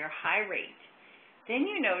 so they are high rate. Then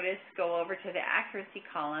you notice, go over to the accuracy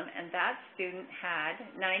column, and that student had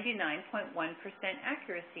 99.1%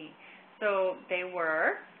 accuracy. So they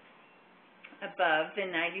were above the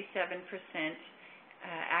 97%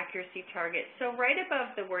 accuracy target. So right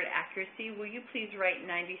above the word accuracy, will you please write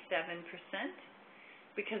 97%?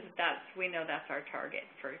 Because we know that's our target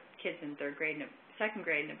for kids in 3rd grade and 2nd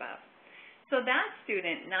grade and above. So that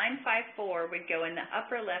student, 954, would go in the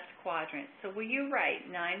upper left quadrant. So will you write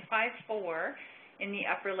 954 in the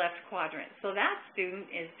upper left quadrant. So that student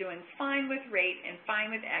is doing fine with rate and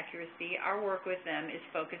fine with accuracy. Our work with them is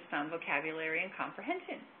focused on vocabulary and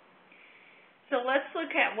comprehension. So let's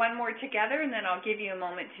look at one more together, and then I'll give you a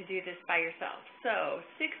moment to do this by yourself. So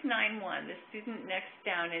 691, the student next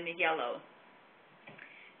down in the yellow.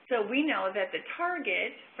 So we know that the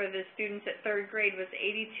target for the students at 3rd grade was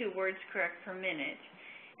 82 words correct per minute.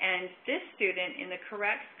 And this student in the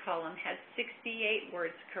corrects column had 68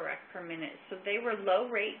 words correct per minute. So they were low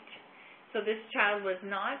rate. So this child was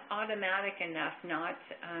not automatic enough,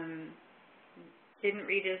 didn't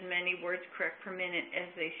read as many words correct per minute as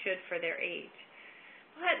they should for their age.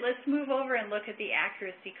 But let's move over and look at the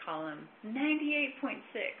accuracy column, 98.6.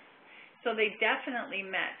 So they definitely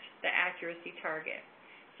met the accuracy target.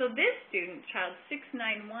 So this student, child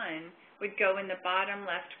 691, would go in the bottom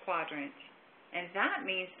left quadrant. And that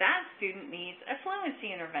means that student needs a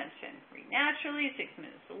fluency intervention. Read naturally,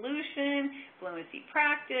 6-minute solution, fluency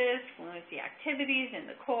practice, fluency activities in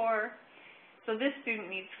the core. So this student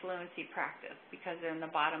needs fluency practice because they're in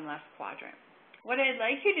the bottom left quadrant. What I'd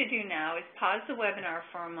like you to do now is pause the webinar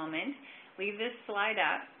for a moment, leave this slide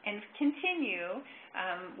up, and continue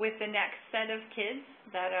with the next set of kids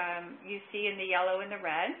that you see in the yellow and the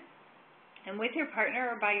red. And with your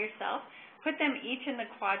partner or by yourself, put them each in the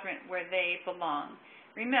quadrant where they belong.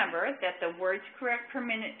 Remember that the words correct per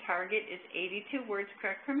minute target is 82 words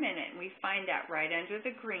correct per minute, and we find that right under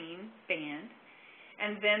the green band.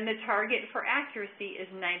 And then the target for accuracy is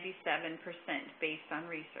 97% based on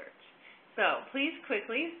research. So please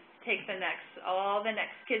quickly take all the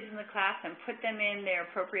next kids in the class and put them in their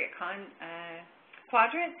appropriate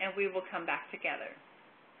quadrant, and we will come back together.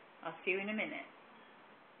 I'll see you in a minute.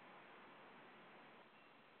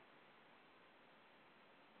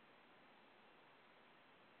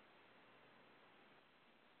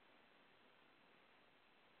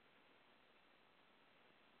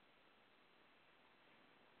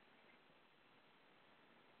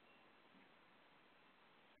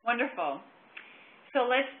 Wonderful. So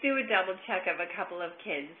let's do a double check of a couple of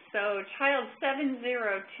kids. So child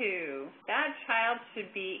 702, that child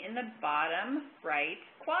should be in the bottom right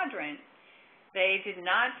quadrant.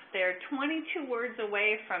 They're 22 words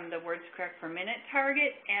away from the words correct per minute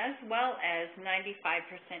target as well as 95%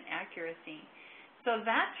 accuracy. So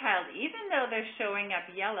that child, even though they're showing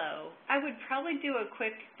up yellow, I would probably do a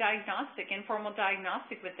quick informal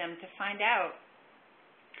diagnostic with them to find out,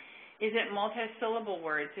 is it multisyllable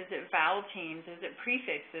words? Is it vowel teams? Is it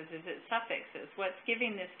prefixes? Is it suffixes? What's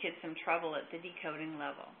giving this kid some trouble at the decoding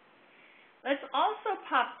level? Let's also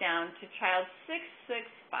pop down to child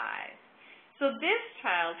 665. So this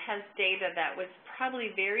child has data that was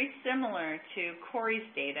probably very similar to Corey's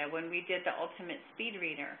data when we did the ultimate speed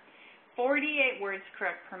reader. 48 words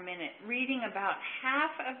correct per minute, reading about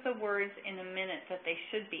half of the words in a minute that they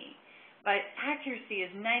should be. But accuracy is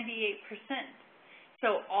 98%.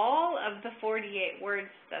 So all of the 48 words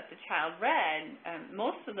that the child read,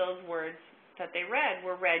 most of those words that they read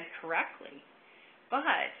were read correctly.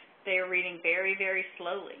 But they are reading very, very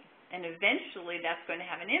slowly. And eventually that's going to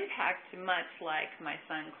have an impact, much like my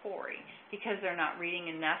son Corey, because they're not reading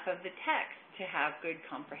enough of the text to have good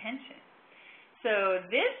comprehension. So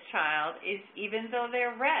this child is, even though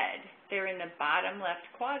they're red, they're in the bottom left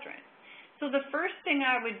quadrant. So the first thing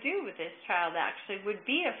I would do with this child actually would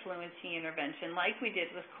be a fluency intervention like we did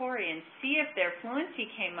with Corey and see if their fluency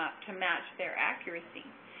came up to match their accuracy.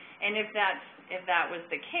 And if that was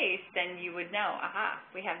the case, then you would know, aha,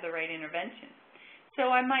 we have the right intervention. So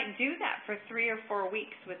I might do that for 3 or 4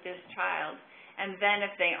 weeks with this child, and then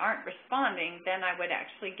if they aren't responding, then I would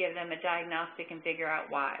actually give them a diagnostic and figure out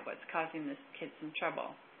what's causing this kid some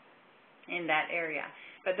trouble in that area.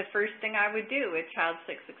 But the first thing I would do with child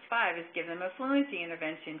 665 is give them a fluency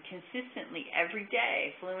intervention consistently every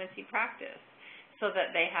day, fluency practice, so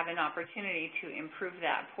that they have an opportunity to improve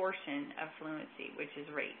that portion of fluency, which is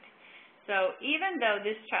rate. So even though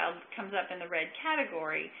this child comes up in the red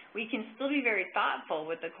category, we can still be very thoughtful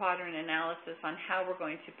with the quadrant analysis on how we're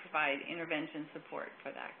going to provide intervention support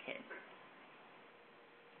for that kid.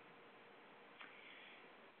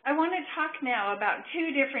 I want to talk now about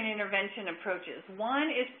 2 different intervention approaches. One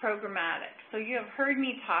is programmatic. So you have heard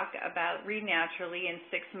me talk about read naturally and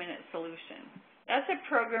 6-minute solution. That's a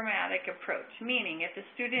programmatic approach, meaning if a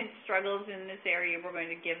student struggles in this area, we're going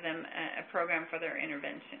to give them a program for their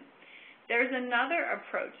intervention. There's another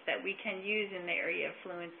approach that we can use in the area of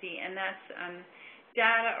fluency, and that's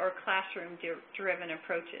data or classroom-driven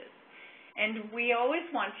approaches. And we always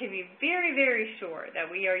want to be very, very sure that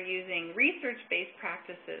we are using research-based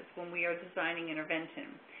practices when we are designing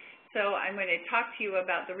intervention. So I'm going to talk to you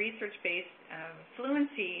about the research-based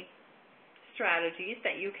fluency strategies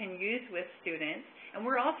that you can use with students, and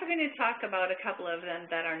we're also going to talk about a couple of them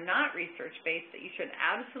that are not research-based that you should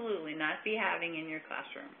absolutely not be having in your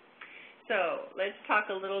classroom. So let's talk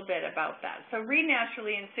a little bit about that. So Read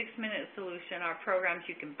Naturally and 6-Minute Solution are programs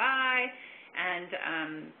you can buy,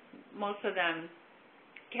 and most of them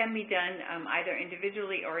can be done either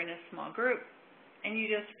individually or in a small group, and you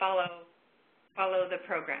just follow the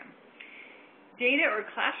program. Data or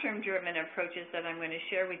classroom-driven approaches that I'm going to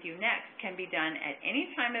share with you next can be done at any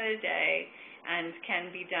time of the day and can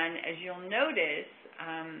be done, as you'll notice,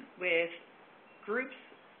 with groups,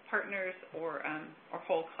 partners, or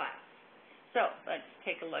whole class. So let's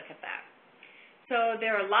take a look at that. So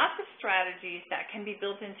there are lots of strategies that can be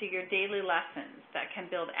built into your daily lessons that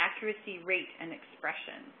can build accuracy, rate, and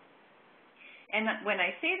expression. And when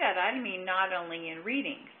I say that, I mean not only in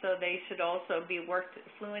reading. So they should also be worked,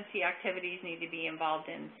 fluency activities need to be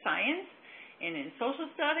involved in science and in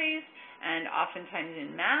social studies and oftentimes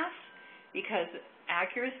in math, because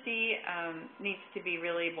accuracy needs to be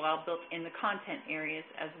really well built in the content areas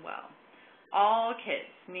as well. All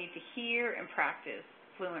kids need to hear and practice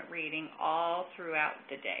fluent reading all throughout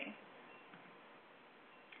the day.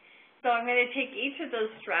 So I'm going to take each of those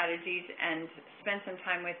strategies and spend some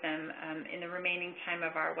time with them in the remaining time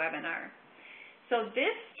of our webinar. So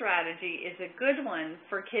this strategy is a good one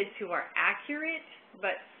for kids who are accurate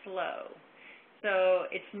but slow. So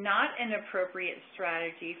it's not an appropriate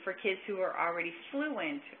strategy for kids who are already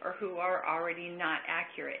fluent or who are already not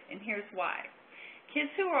accurate. And here's why. Kids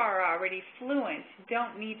who are already fluent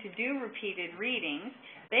don't need to do repeated readings.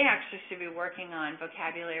 They actually should be working on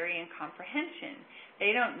vocabulary and comprehension.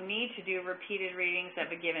 They don't need to do repeated readings of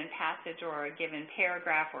a given passage or a given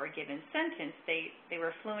paragraph or a given sentence. They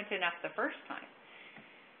were fluent enough the first time.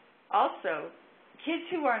 Also, kids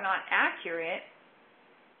who are not accurate,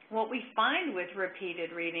 what we find with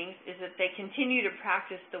repeated readings is that they continue to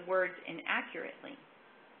practice the words inaccurately.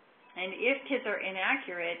 And if kids are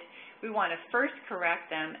inaccurate, we want to first correct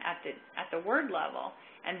them at the word level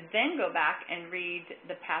and then go back and read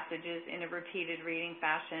the passages in a repeated reading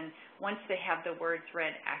fashion once they have the words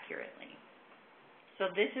read accurately. So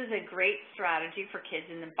this is a great strategy for kids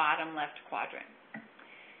in the bottom left quadrant.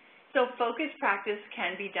 So focused practice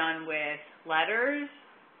can be done with letters,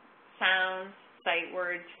 sounds, sight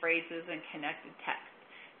words, phrases, and connected text.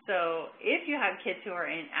 So if you have kids who are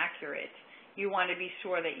inaccurate, you want to be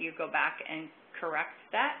sure that you go back and correct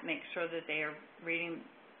that, make sure that they are reading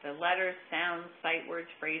the letters, sounds, sight words,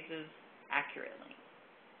 phrases accurately.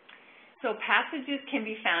 So passages can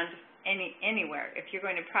be found anywhere. If you're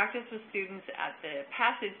going to practice with students at the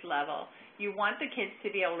passage level, you want the kids to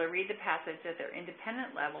be able to read the passage at their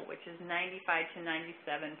independent level, which is 95 to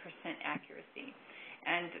 97% accuracy.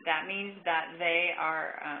 And that means that they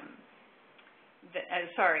are,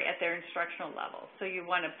 at their instructional level. So you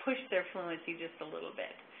want to push their fluency just a little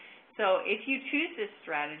bit. So if you choose this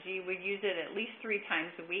strategy, we use it at least 3 times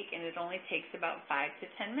a week, and it only takes about 5 to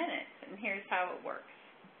 10 minutes. And here's how it works.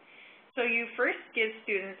 So you first give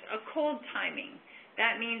students a cold timing.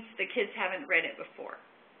 That means the kids haven't read it before.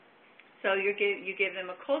 So you give them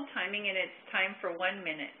a cold timing, and it's time for 1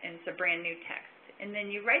 minute, and it's a brand new text. And then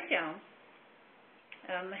you write down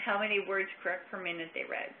how many words correct per minute they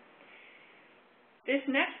read. This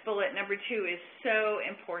next bullet, number 2, is so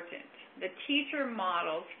important. The teacher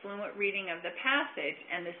models fluent reading of the passage,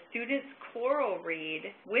 and the students choral read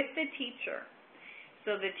with the teacher.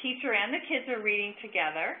 So the teacher and the kids are reading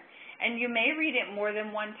together, and you may read it more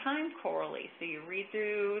than one time chorally. So you read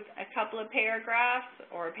through a couple of paragraphs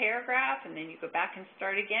or a paragraph, and then you go back and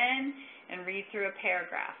start again and read through a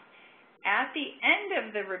paragraph. At the end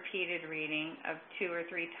of the repeated reading of 2 or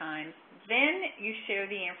 3 times, then you share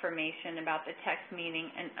the information about the text meaning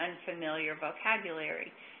and unfamiliar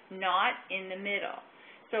vocabulary, not in the middle.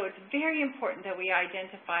 So it's very important that we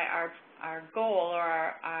identify our goal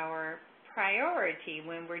or our priority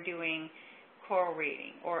when we're doing choral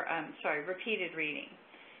reading or, repeated reading.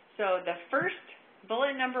 So the first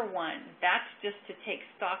bullet number 1, that's just to take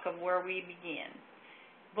stock of where we begin.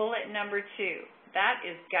 Bullet number 2, that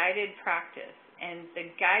is guided practice. And the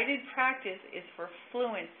guided practice is for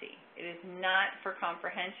fluency. It is not for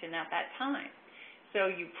comprehension at that time. So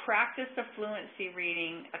you practice the fluency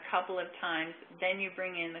reading a couple of times, then you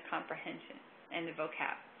bring in the comprehension and the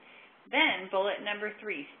vocab. Then, bullet number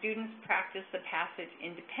 3, students practice the passage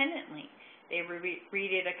independently. They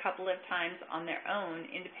read it a couple of times on their own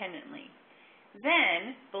independently.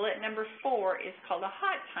 Then, bullet number 4 is called a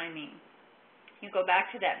hot timing. You go back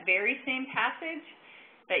to that very same passage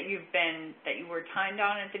that you were timed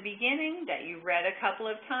on at the beginning, that you read a couple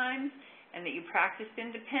of times, and that you practiced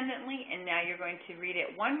independently, and now you're going to read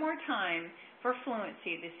it one more time for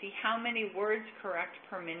fluency to see how many words correct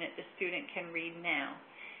per minute the student can read now.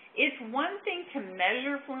 It's one thing to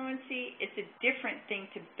measure fluency, it's a different thing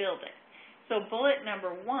to build it. So bullet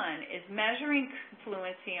number 1 is measuring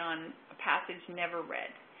fluency on a passage never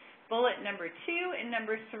read. Bullet number 2 and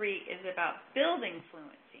number 3 is about building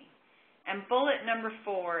fluency. And bullet number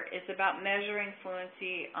 4 is about measuring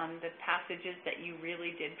fluency on the passages that you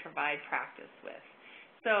really did provide practice with.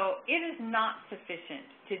 So it is not sufficient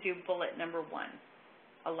to do bullet number 1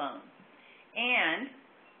 alone. And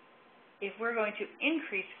if we're going to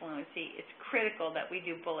increase fluency, it's critical that we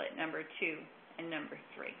do bullet number 2 and number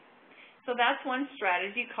 3. So that's one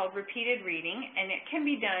strategy called repeated reading, and it can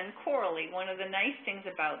be done chorally. One of the nice things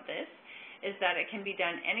about this is that it can be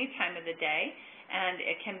done any time of the day, and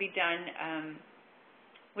it can be done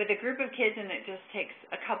with a group of kids, and it just takes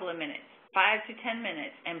a couple of minutes. 5 to 10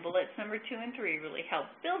 minutes, and bullets number 2 and 3 really help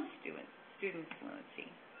build student fluency.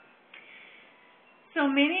 So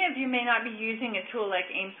many of you may not be using a tool like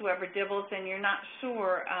Ames, Web, or Dibbles, and you're not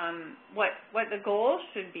sure what the goals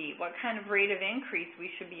should be, what kind of rate of increase we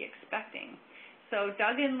should be expecting. So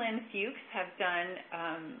Doug and Lynn Fuchs have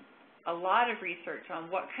done a lot of research on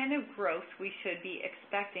what kind of growth we should be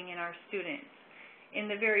expecting in our students. In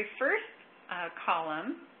the very first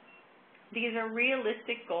column, these are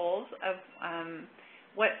realistic goals of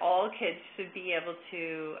what all kids should be able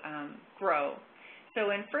to grow.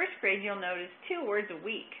 So in first grade, you'll notice 2 words a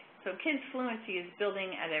week. So kids' fluency is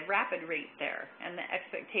building at a rapid rate there, and the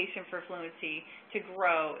expectation for fluency to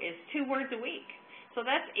grow is 2 words a week. So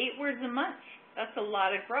that's 8 words a month. That's a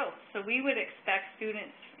lot of growth. So we would expect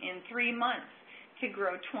students in 3 months to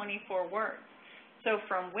grow 24 words. So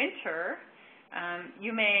from winter,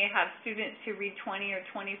 you may have students who read 20 or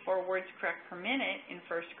 24 words correct per minute in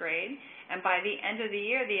first grade, and by the end of the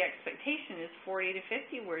year, the expectation is 40 to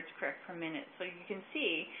 50 words correct per minute. So you can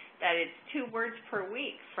see that it's 2 words per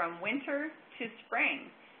week from winter to spring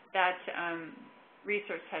that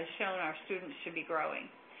research has shown our students should be growing.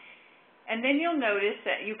 And then you'll notice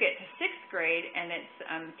that you get to 6th grade, and it's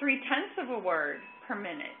 0.3 of a word per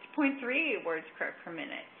minute, 0.3 words correct per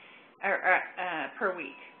minute, or per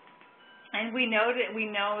week. And we know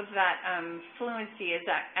that fluency is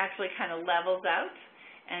actually kind of levels out,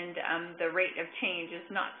 and the rate of change is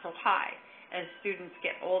not so high as students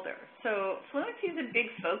get older. So fluency is a big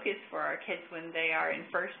focus for our kids when they are in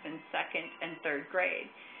 1st and 2nd and 3rd grade.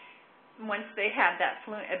 Once they have that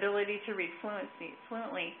ability to read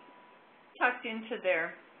fluently tucked into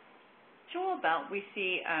their tool belt, we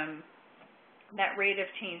see that rate of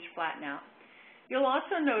change flatten out. You'll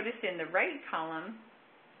also notice in the right column,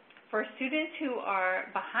 for students who are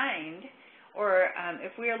behind, or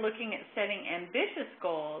if we are looking at setting ambitious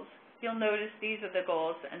goals, you'll notice these are the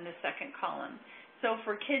goals in the 2nd column. So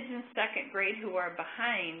for kids in 2nd grade who are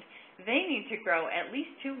behind, they need to grow at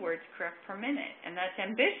least 2 words correct per minute, and that's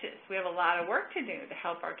ambitious. We have a lot of work to do to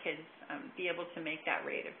help our kids be able to make that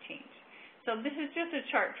rate of change. So this is just a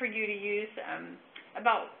chart for you to use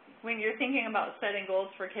about when you're thinking about setting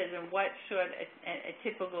goals for kids and what should a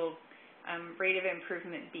typical rate of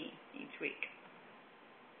improvement be each week.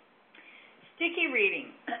 Sticky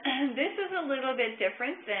reading. This is a little bit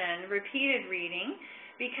different than repeated reading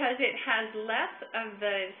because it has less of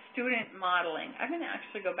the student modeling. I'm going to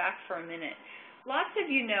actually go back for a minute. Lots of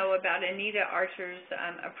you know about Anita Archer's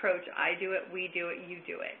approach, I do it, we do it, you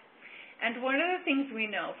do it. And one of the things we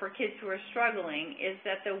know for kids who are struggling is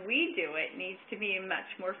that the we do it needs to be much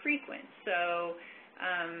more frequent. So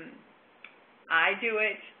I do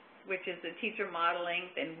it, which is the teacher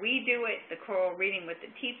modeling, then we do it, the choral reading with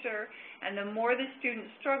the teacher, and the more the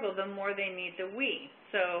students struggle, the more they need the we.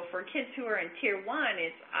 So for kids who are in Tier 1,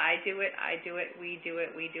 it's I do it, we do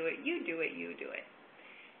it, you do it, you do it.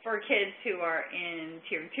 For kids who are in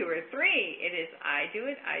Tier 2 or 3, it is I do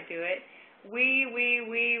it, we do it,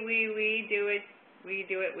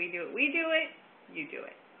 we do it, you do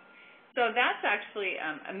it. So that's actually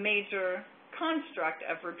a major construct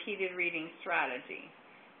of repeated reading strategy.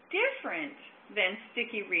 Different than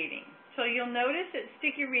sticky reading. So you'll notice that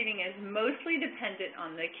sticky reading is mostly dependent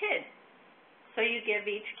on the kid. So you give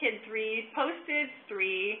each kid 3 Post-its,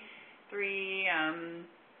 three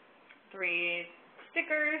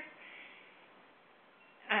stickers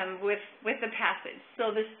with the passage.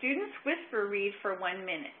 So the students whisper read for 1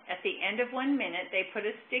 minute. At the end of 1 minute, they put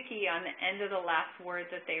a sticky on the end of the last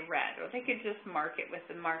word that they read, or they could just mark it with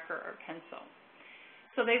a marker or pencil.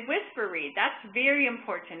 So they whisper read. That's very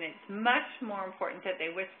important. It's much more important that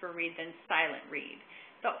they whisper read than silent read.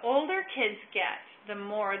 The older kids get, the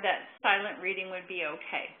more that silent reading would be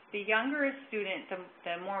okay. The younger a student,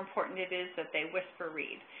 the more important it is that they whisper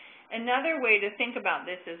read. Another way to think about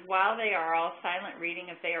this is while they are all silent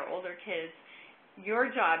reading, if they are older kids,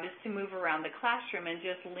 your job is to move around the classroom and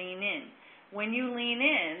just lean in. When you lean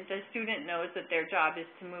in, the student knows that their job is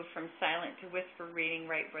to move from silent to whisper reading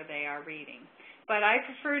right where they are reading. But I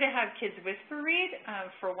prefer to have kids whisper read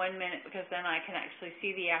for 1 minute because then I can actually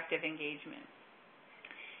see the active engagement.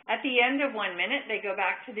 At the end of 1 minute, they go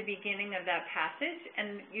back to the beginning of that passage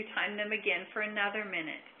and you time them again for another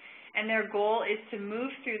minute. And their goal is to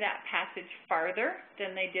move through that passage farther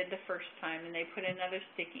than they did the first time, and they put another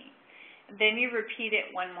sticky. Then you repeat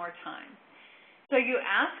it one more time. So you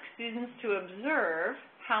ask students to observe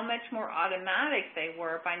how much more automatic they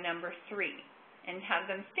were by number 3 and have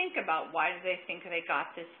them think about why do they think they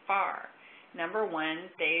got this far. Number 1,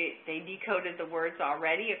 they decoded the words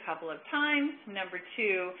already a couple of times. Number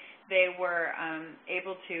 2, they were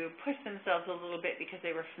able to push themselves a little bit because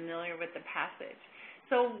they were familiar with the passage.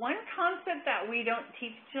 So one concept that we don't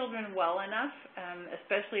teach children well enough,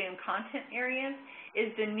 especially in content areas,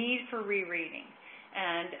 is the need for rereading.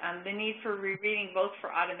 And the need for rereading both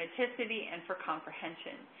for automaticity and for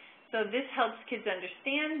comprehension. So this helps kids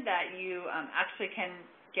understand that you actually can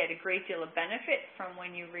get a great deal of benefit from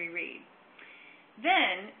when you reread.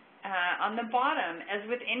 Then, on the bottom, as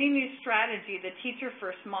with any new strategy, the teacher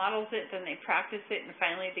first models it, then they practice it, and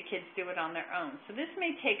finally the kids do it on their own. So this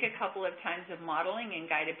may take a couple of times of modeling and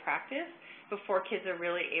guided practice before kids are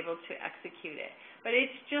really able to execute it. But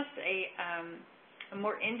it's just a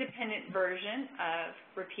more independent version of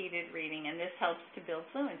repeated reading, and this helps to build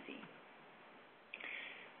fluency.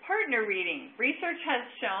 Partner reading. Research has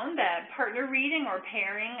shown that partner reading or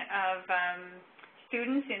pairing of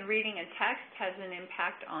students in reading and text has an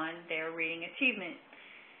impact on their reading achievement.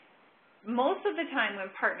 Most of the time when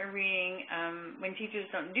partner reading, when teachers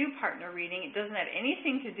don't do partner reading, it doesn't have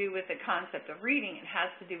anything to do with the concept of reading. It has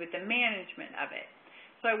to do with the management of it.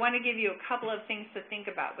 So I want to give you a couple of things to think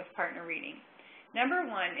about with partner reading. Number 1,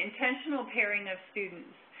 intentional pairing of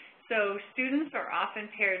students. So students are often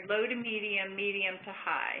paired low to medium, medium to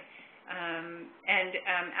high.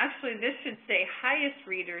 Actually, this should say highest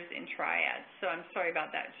readers in triads. So I'm sorry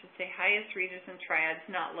about that. It should say highest readers in triads,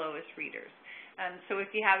 not lowest readers. So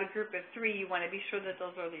if you have a group of 3, you want to be sure that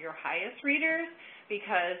those are your highest readers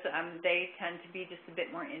because they tend to be just a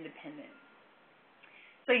bit more independent.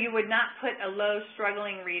 So you would not put a low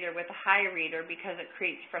struggling reader with a high reader because it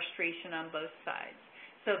creates frustration on both sides.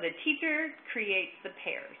 So the teacher creates the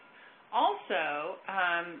pairs. Also,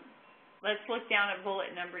 let's look down at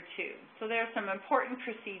bullet number 2. So there are some important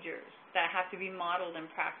procedures that have to be modeled and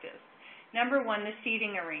practiced. Number 1, the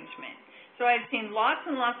seating arrangement. So I've seen lots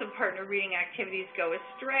and lots of partner reading activities go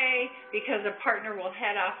astray because a partner will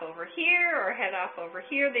head off over here or head off over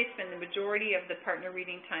here. They spend the majority of the partner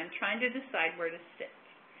reading time trying to decide where to sit.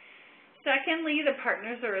 Secondly, the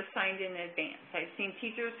partners are assigned in advance. I've seen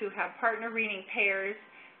teachers who have partner reading pairs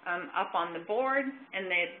up on the board, and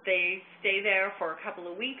they stay there for a couple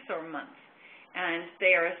of weeks or months. And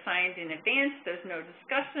they are assigned in advance. There's no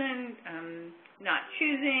discussion, not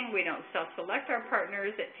choosing. We don't self-select our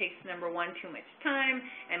partners. It takes, number 1, too much time,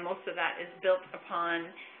 and most of that is built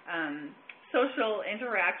upon social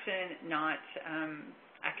interaction, not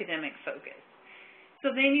academic focus. So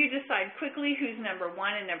then you decide quickly who's number 1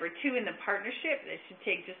 and number 2 in the partnership. They should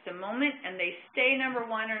take just a moment, and they stay number 1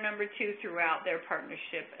 or number 2 throughout their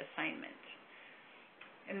partnership assignment.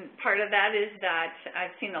 And part of that is that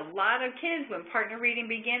I've seen a lot of kids, when partner reading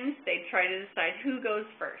begins, they try to decide who goes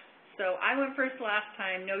first. So I went first last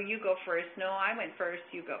time. No, you go first. No, I went first.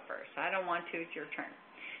 You go first. I don't want to. It's your turn.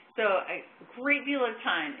 So a great deal of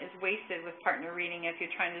time is wasted with partner reading if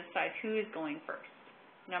you're trying to decide who is going first.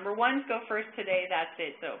 Number 1, go first today. That's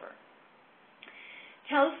it. It's over.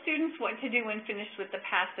 Tell students what to do when finished with the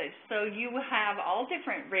passage. So you have all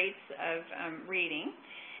different rates of reading,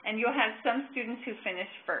 and you'll have some students who finish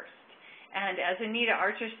first. And as Anita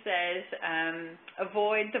Archer says,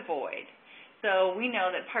 avoid the void. So we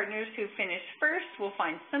know that partners who finish first will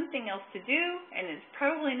find something else to do, and it's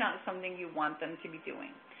probably not something you want them to be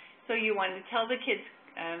doing. So you want to tell the kids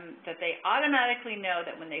that they automatically know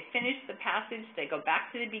that when they finish the passage, they go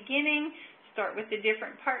back to the beginning, start with a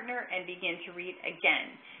different partner, and begin to read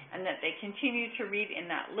again, and that they continue to read in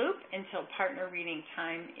that loop until partner reading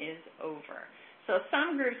time is over. So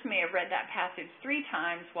some groups may have read that passage 3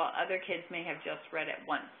 times, while other kids may have just read it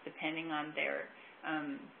once, depending on their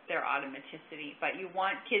their automaticity. But you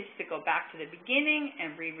want kids to go back to the beginning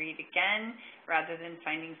and reread again rather than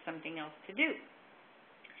finding something else to do.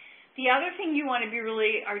 The other thing you want to be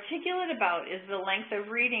really articulate about is the length of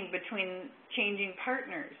reading between changing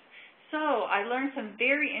partners. So I learned some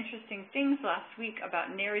very interesting things last week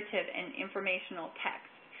about narrative and informational text.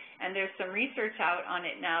 And there's some research out on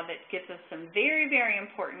it now that gives us some very, very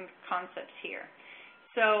important concepts here.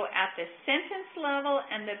 So at the sentence level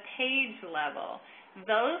and the page level,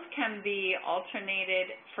 those can be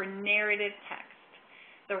alternated for narrative text.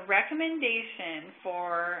 The recommendation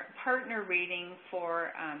for partner reading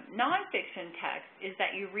for nonfiction text is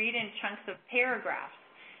that you read in chunks of paragraphs.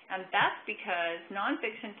 And that's because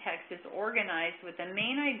nonfiction text is organized with the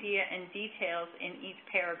main idea and details in each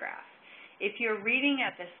paragraph. If you're reading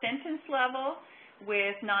at the sentence level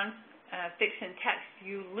with nonfiction text,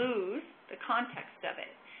 you lose the context of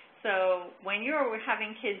it. So when you're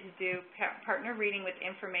having kids do partner reading with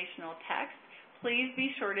informational text, please be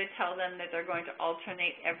sure to tell them that they're going to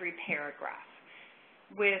alternate every paragraph.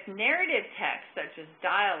 With narrative text, such as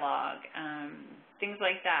dialogue, things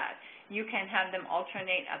like that, you can have them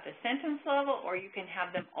alternate at the sentence level or you can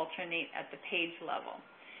have them alternate at the page level.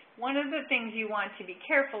 One of the things you want to be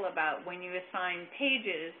careful about when you assign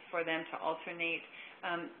pages for them to alternate,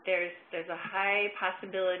 there's a high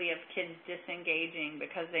possibility of kids disengaging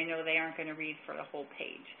because they know they aren't going to read for the whole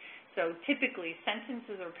page. So typically,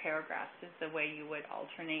 sentences or paragraphs is the way you would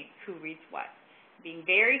alternate who reads what. Being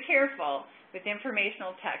very careful with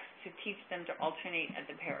informational text to teach them to alternate at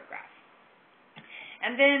the paragraph.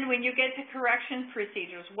 And then when you get to correction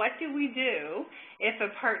procedures, what do we do if a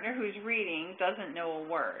partner who's reading doesn't know a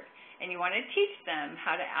word? And you want to teach them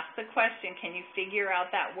how to ask the question, can you figure out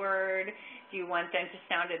that word? Do you want them to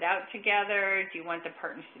sound it out together? Do you want the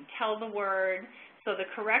partners to tell the word? So the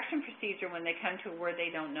correction procedure when they come to a word they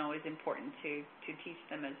don't know is important to teach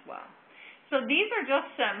them as well. So these are just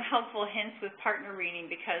some helpful hints with partner reading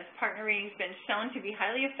because partner reading has been shown to be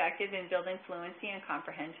highly effective in building fluency and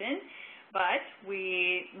comprehension. But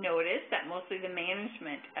we noticed that mostly the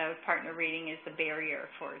management of partner reading is the barrier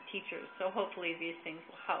for teachers. So hopefully these things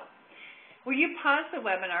will help. Will you pause the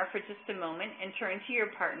webinar for just a moment and turn to your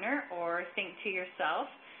partner or think to yourself,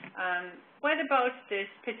 what about this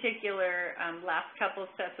particular last couple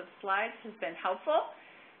sets of slides has been helpful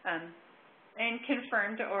and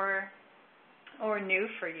confirmed or new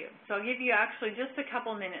for you? So I'll give you actually just a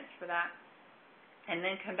couple minutes for that and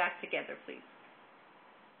then come back together, please.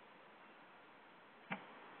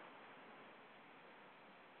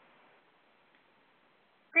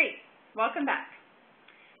 Great. Welcome back.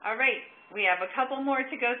 All right. We have a couple more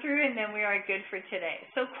to go through and then we are good for today.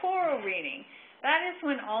 So choral reading. That is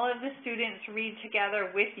when all of the students read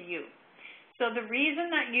together with you. So the reason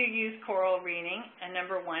that you use choral reading,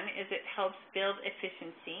 number one, is it helps build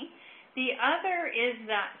efficiency. The other is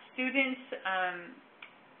that students,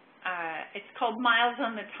 it's called miles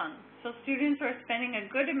on the tongue. So students are spending a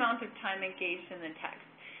good amount of time engaged in the text.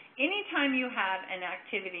 Anytime you have an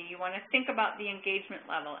activity, you want to think about the engagement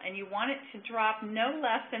level, and you want it to drop no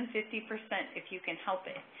less than 50% if you can help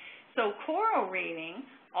it. So choral reading,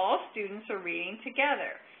 all students are reading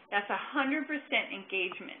together. That's 100%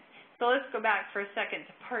 engagement. So let's go back for a second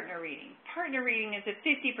to partner reading. Partner reading is a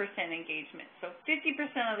 50% engagement. So 50%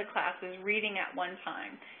 of the class is reading at one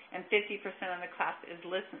time, and 50% of the class is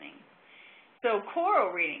listening. So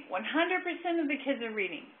choral reading, 100% of the kids are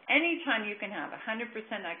reading. Anytime you can have 100%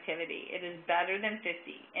 activity, it is better than 50.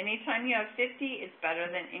 Anytime you have 50, it's better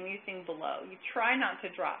than anything below. You try not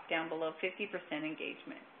to drop down below 50%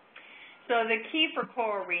 engagement. So the key for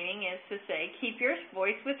choral reading is to say, keep your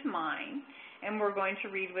voice with mine, and we're going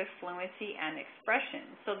to read with fluency and expression.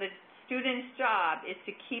 So the student's job is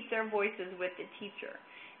to keep their voices with the teacher,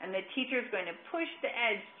 and the teacher is going to push the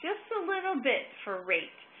edge just a little bit for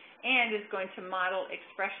rate, and is going to model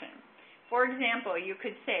expression. For example, you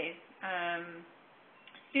could say,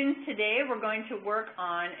 students, today we're going to work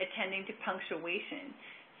on attending to punctuation.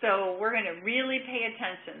 So we're going to really pay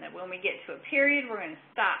attention that when we get to a period, we're going to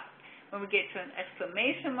stop. When we get to an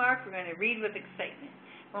exclamation mark, we're going to read with excitement.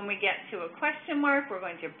 When we get to a question mark, we're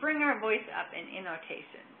going to bring our voice up in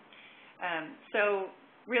intonation. So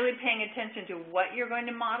really paying attention to what you're going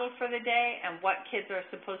to model for the day and what kids are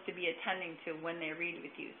supposed to be attending to when they read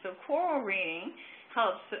with you. So choral reading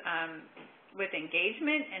helps with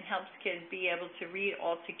engagement and helps kids be able to read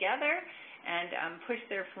all together and push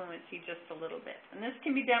their fluency just a little bit. And this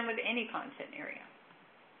can be done with any content area.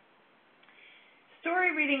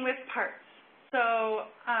 Story reading with parts. So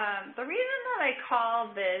the reason that I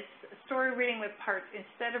call this story reading with parts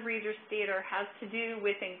instead of reader's theater has to do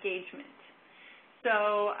with engagement.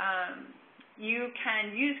 So you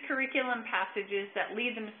can use curriculum passages that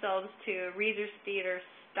lead themselves to Reader's Theater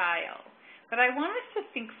style. But I want us to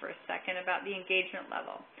think for a second about the engagement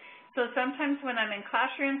level. So sometimes when I'm in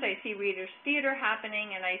classrooms, I see Reader's Theater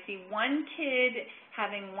happening, and I see one kid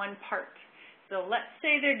having one part. So let's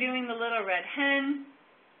say they're doing the Little Red Hen.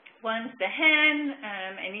 One's the hen,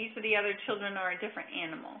 and each of the other children are a different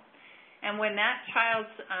animal. And when that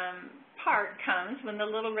child's part comes, when the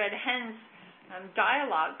Little Red Hen's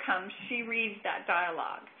dialogue comes, she reads that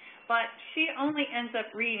dialogue. But she only ends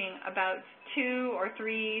up reading about 2 or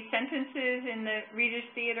 3 sentences in the Reader's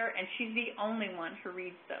Theater, and she's the only one who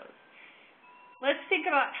reads those. Let's think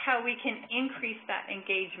about how we can increase that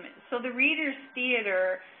engagement. So the Reader's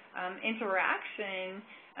Theater interaction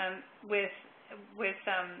with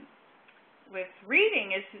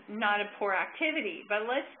reading is not a poor activity, but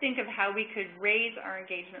let's think of how we could raise our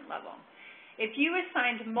engagement level. If you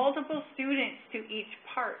assigned multiple students to each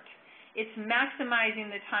part, it's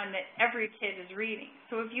maximizing the time that every kid is reading.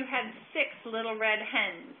 So if you had 6 Little Red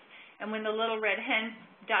Hens, and when the Little Red Hen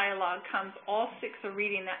dialogue comes, all 6 are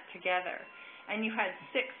reading that together, and you had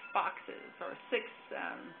 6 foxes or 6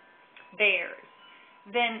 bears,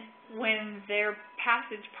 then when their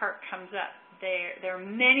passage part comes up, there are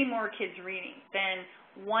many more kids reading than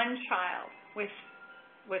one child with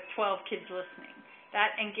 12 kids listening.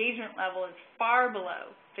 That engagement level is far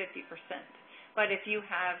below 50%. But if you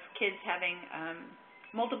have kids having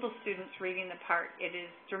multiple students reading the part, it is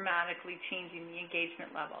dramatically changing the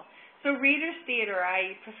engagement level. So Reader's Theater,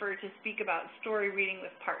 I prefer to speak about story reading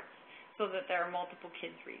with parts so that there are multiple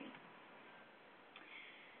kids reading.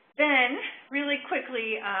 Then, really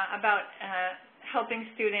quickly about helping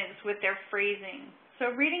students with their phrasing.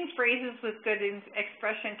 So reading phrases with good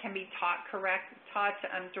expression can be taught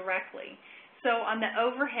directly. So on the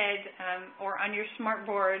overhead or on your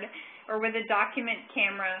smartboard or with a document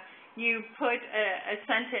camera, you put a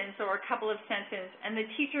sentence or a couple of sentences, and the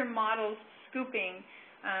teacher models scooping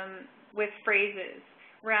with phrases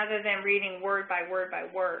rather than reading word by word by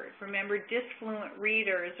word. Remember, disfluent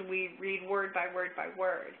readers, we read word by word by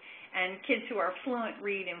word, and kids who are fluent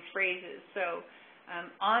read in phrases. So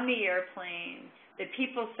on the airplane, the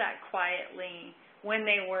people sat quietly when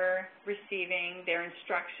they were receiving their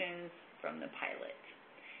instructions from the pilot.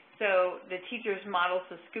 So the teachers models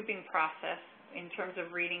the scooping process in terms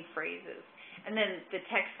of reading phrases. And then the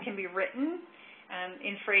text can be written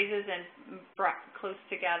in phrases and brought close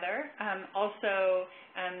together. Also,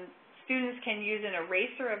 students can use an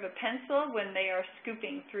eraser of a pencil when they are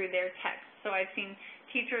scooping through their text. So I've seen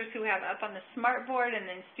teachers who have up on the smartboard, and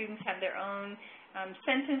then students have their own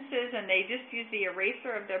sentences, and they just use the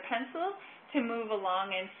eraser of their pencil to move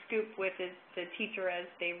along and scoop with the teacher as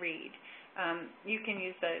they read. You can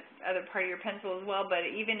use the other part of your pencil as well, but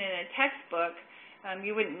even in a textbook,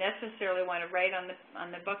 you wouldn't necessarily want to write on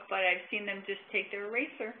the book, but I've seen them just take their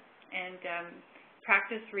eraser and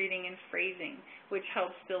practice reading and phrasing, which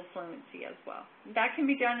helps build fluency as well. That can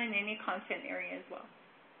be done in any content area as well.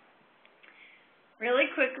 Really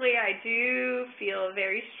quickly, I do feel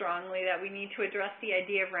very strongly that we need to address the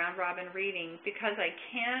idea of round-robin reading, because I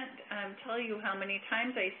can't tell you how many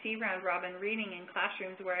times I see round-robin reading in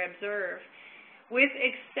classrooms where I observe. With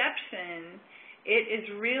exception, it is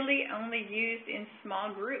really only used in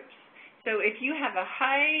small groups. So if you have a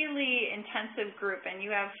highly intensive group and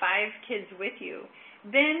you have 5 kids with you,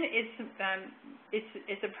 then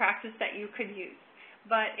it's a practice that you could use.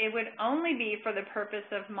 But it would only be for the purpose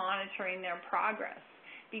of monitoring their progress.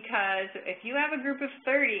 Because if you have a group of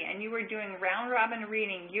 30 and you are doing round-robin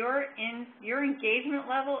reading, your engagement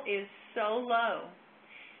level is so low.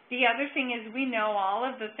 The other thing is, we know all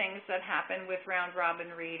of the things that happen with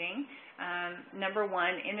round-robin reading. Number 1,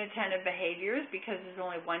 inattentive behaviors, because there's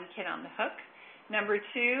only one kid on the hook. Number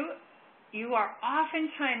 2, you are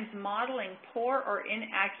oftentimes modeling poor or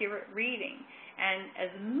inaccurate reading. And as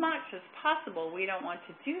much as possible, we don't want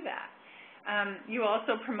to do that. You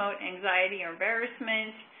also promote anxiety or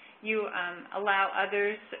embarrassment. You allow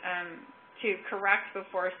others to correct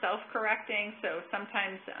before self-correcting. So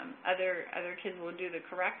sometimes other kids will do the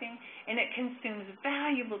correcting, and it consumes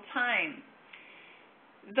valuable time.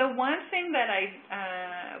 The one thing that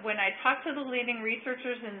when I talk to the leading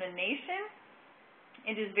researchers in the nation,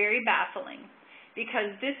 it is very baffling,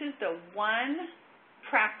 because this is the one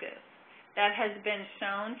practice that has been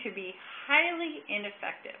shown to be highly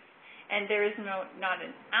ineffective. And there is not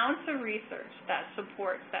an ounce of research that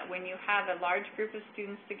supports that when you have a large group of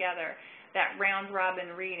students together, that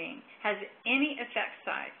round-robin reading has any effect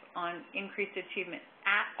size on increased achievement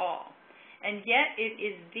at all. And yet it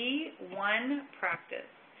is the one practice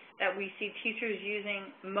that we see teachers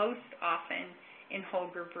using most often in whole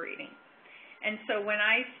group reading. And so when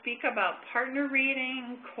I speak about partner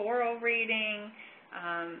reading, choral reading,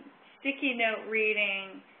 sticky note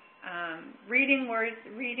reading, reading words,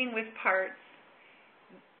 reading with parts,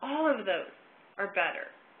 all of those are better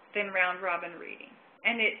than round-robin reading.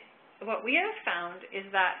 And what we have found is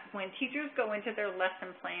that when teachers go into their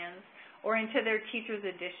lesson plans or into their teacher's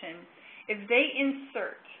edition, if they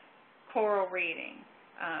insert choral reading,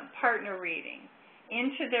 partner reading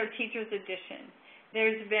into their teacher's edition,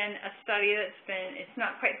 there's been a study it's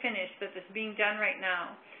not quite finished, but it's being done right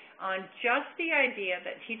now on just the idea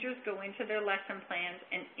that teachers go into their lesson plans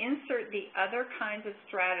and insert the other kinds of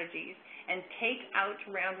strategies and take out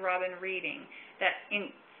round-robin reading, that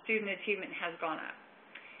student achievement has gone up.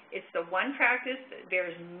 It's the one practice that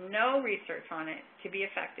there's no research on it to be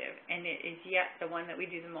effective, and it is yet the one that we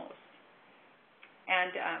do the most.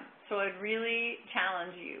 And so I'd really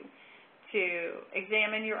challenge you to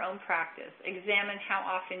examine your own practice, examine how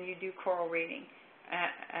often you do choral reading,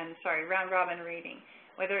 round-robin reading,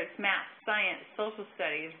 whether it's math, science, social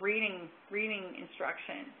studies, reading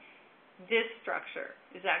instruction. This structure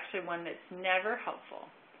is actually one that's never helpful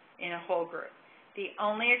in a whole group. The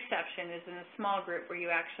only exception is in a small group where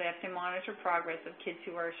you actually have to monitor progress of kids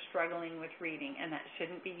who are struggling with reading, and that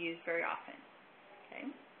shouldn't be used very often. Okay?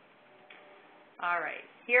 All right,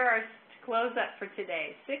 here are, to close up for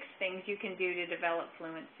today, 6 things you can do to develop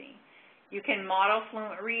fluency. You can model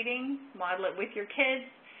fluent reading, model it with your kids.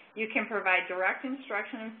 You can provide direct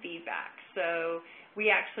instruction and feedback. So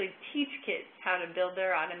we actually teach kids how to build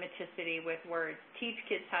their automaticity with words, teach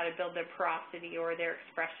kids how to build their prosody or their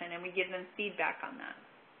expression, and we give them feedback on that.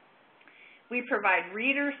 We provide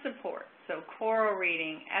reader support, so choral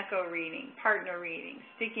reading, echo reading, partner reading,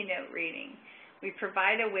 sticky note reading. We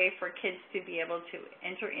provide a way for kids to be able to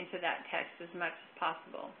enter into that text as much as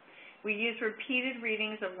possible. We use repeated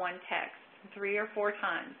readings of one text 3 or 4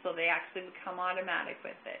 times, so they actually become automatic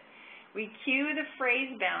with it. We cue the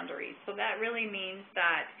phrase boundaries, so that really means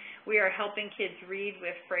that we are helping kids read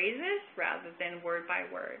with phrases rather than word by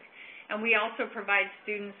word. And we also provide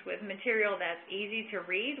students with material that's easy to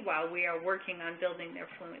read while we are working on building their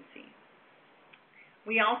fluency.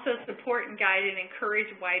 We also support and guide and encourage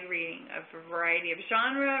wide reading of a variety of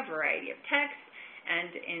genre, a variety of text, and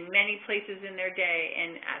in many places in their day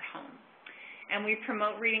and at home. And we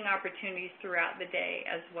promote reading opportunities throughout the day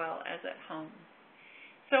as well as at home.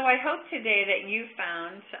 So I hope today that you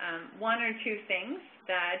found 1 or 2 things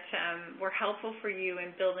that were helpful for you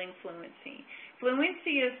in building fluency.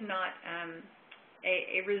 Fluency is not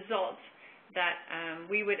a result that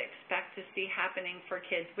we would expect to see happening for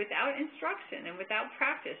kids without instruction and without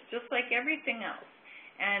practice, just like everything else.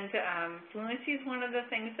 And fluency is one of the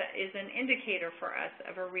things that is an indicator for us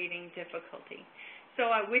of a reading difficulty. So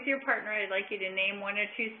with your partner, I'd like you to name 1 or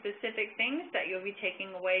 2 specific things that you'll be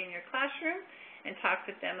taking away in your classroom and talk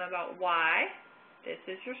with them about why this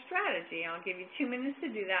is your strategy. I'll give you 2 minutes to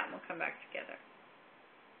do that, and we'll come back together.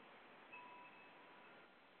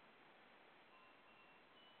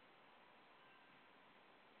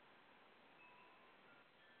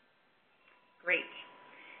 Great.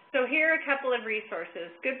 So here are a couple of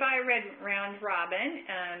resources. Goodbye Round Robin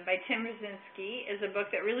by Tim Brzezinski is a book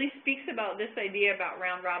that really speaks about this idea about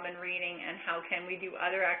round robin reading and how can we do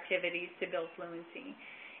other activities to build fluency.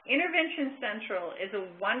 Intervention Central is a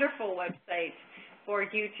wonderful website for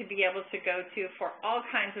you to be able to go to for all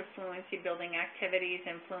kinds of fluency building activities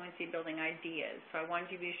and fluency building ideas. So I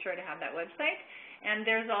wanted you to be sure to have that website. And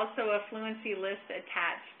there's also a fluency list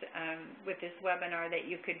attached with this webinar that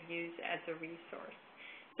you could use as a resource.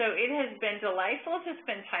 So it has been delightful to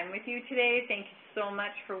spend time with you today. Thank you so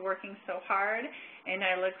much for working so hard. And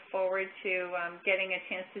I look forward to getting a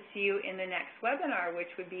chance to see you in the next webinar, which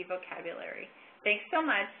would be vocabulary. Thanks so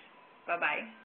much. Bye-bye.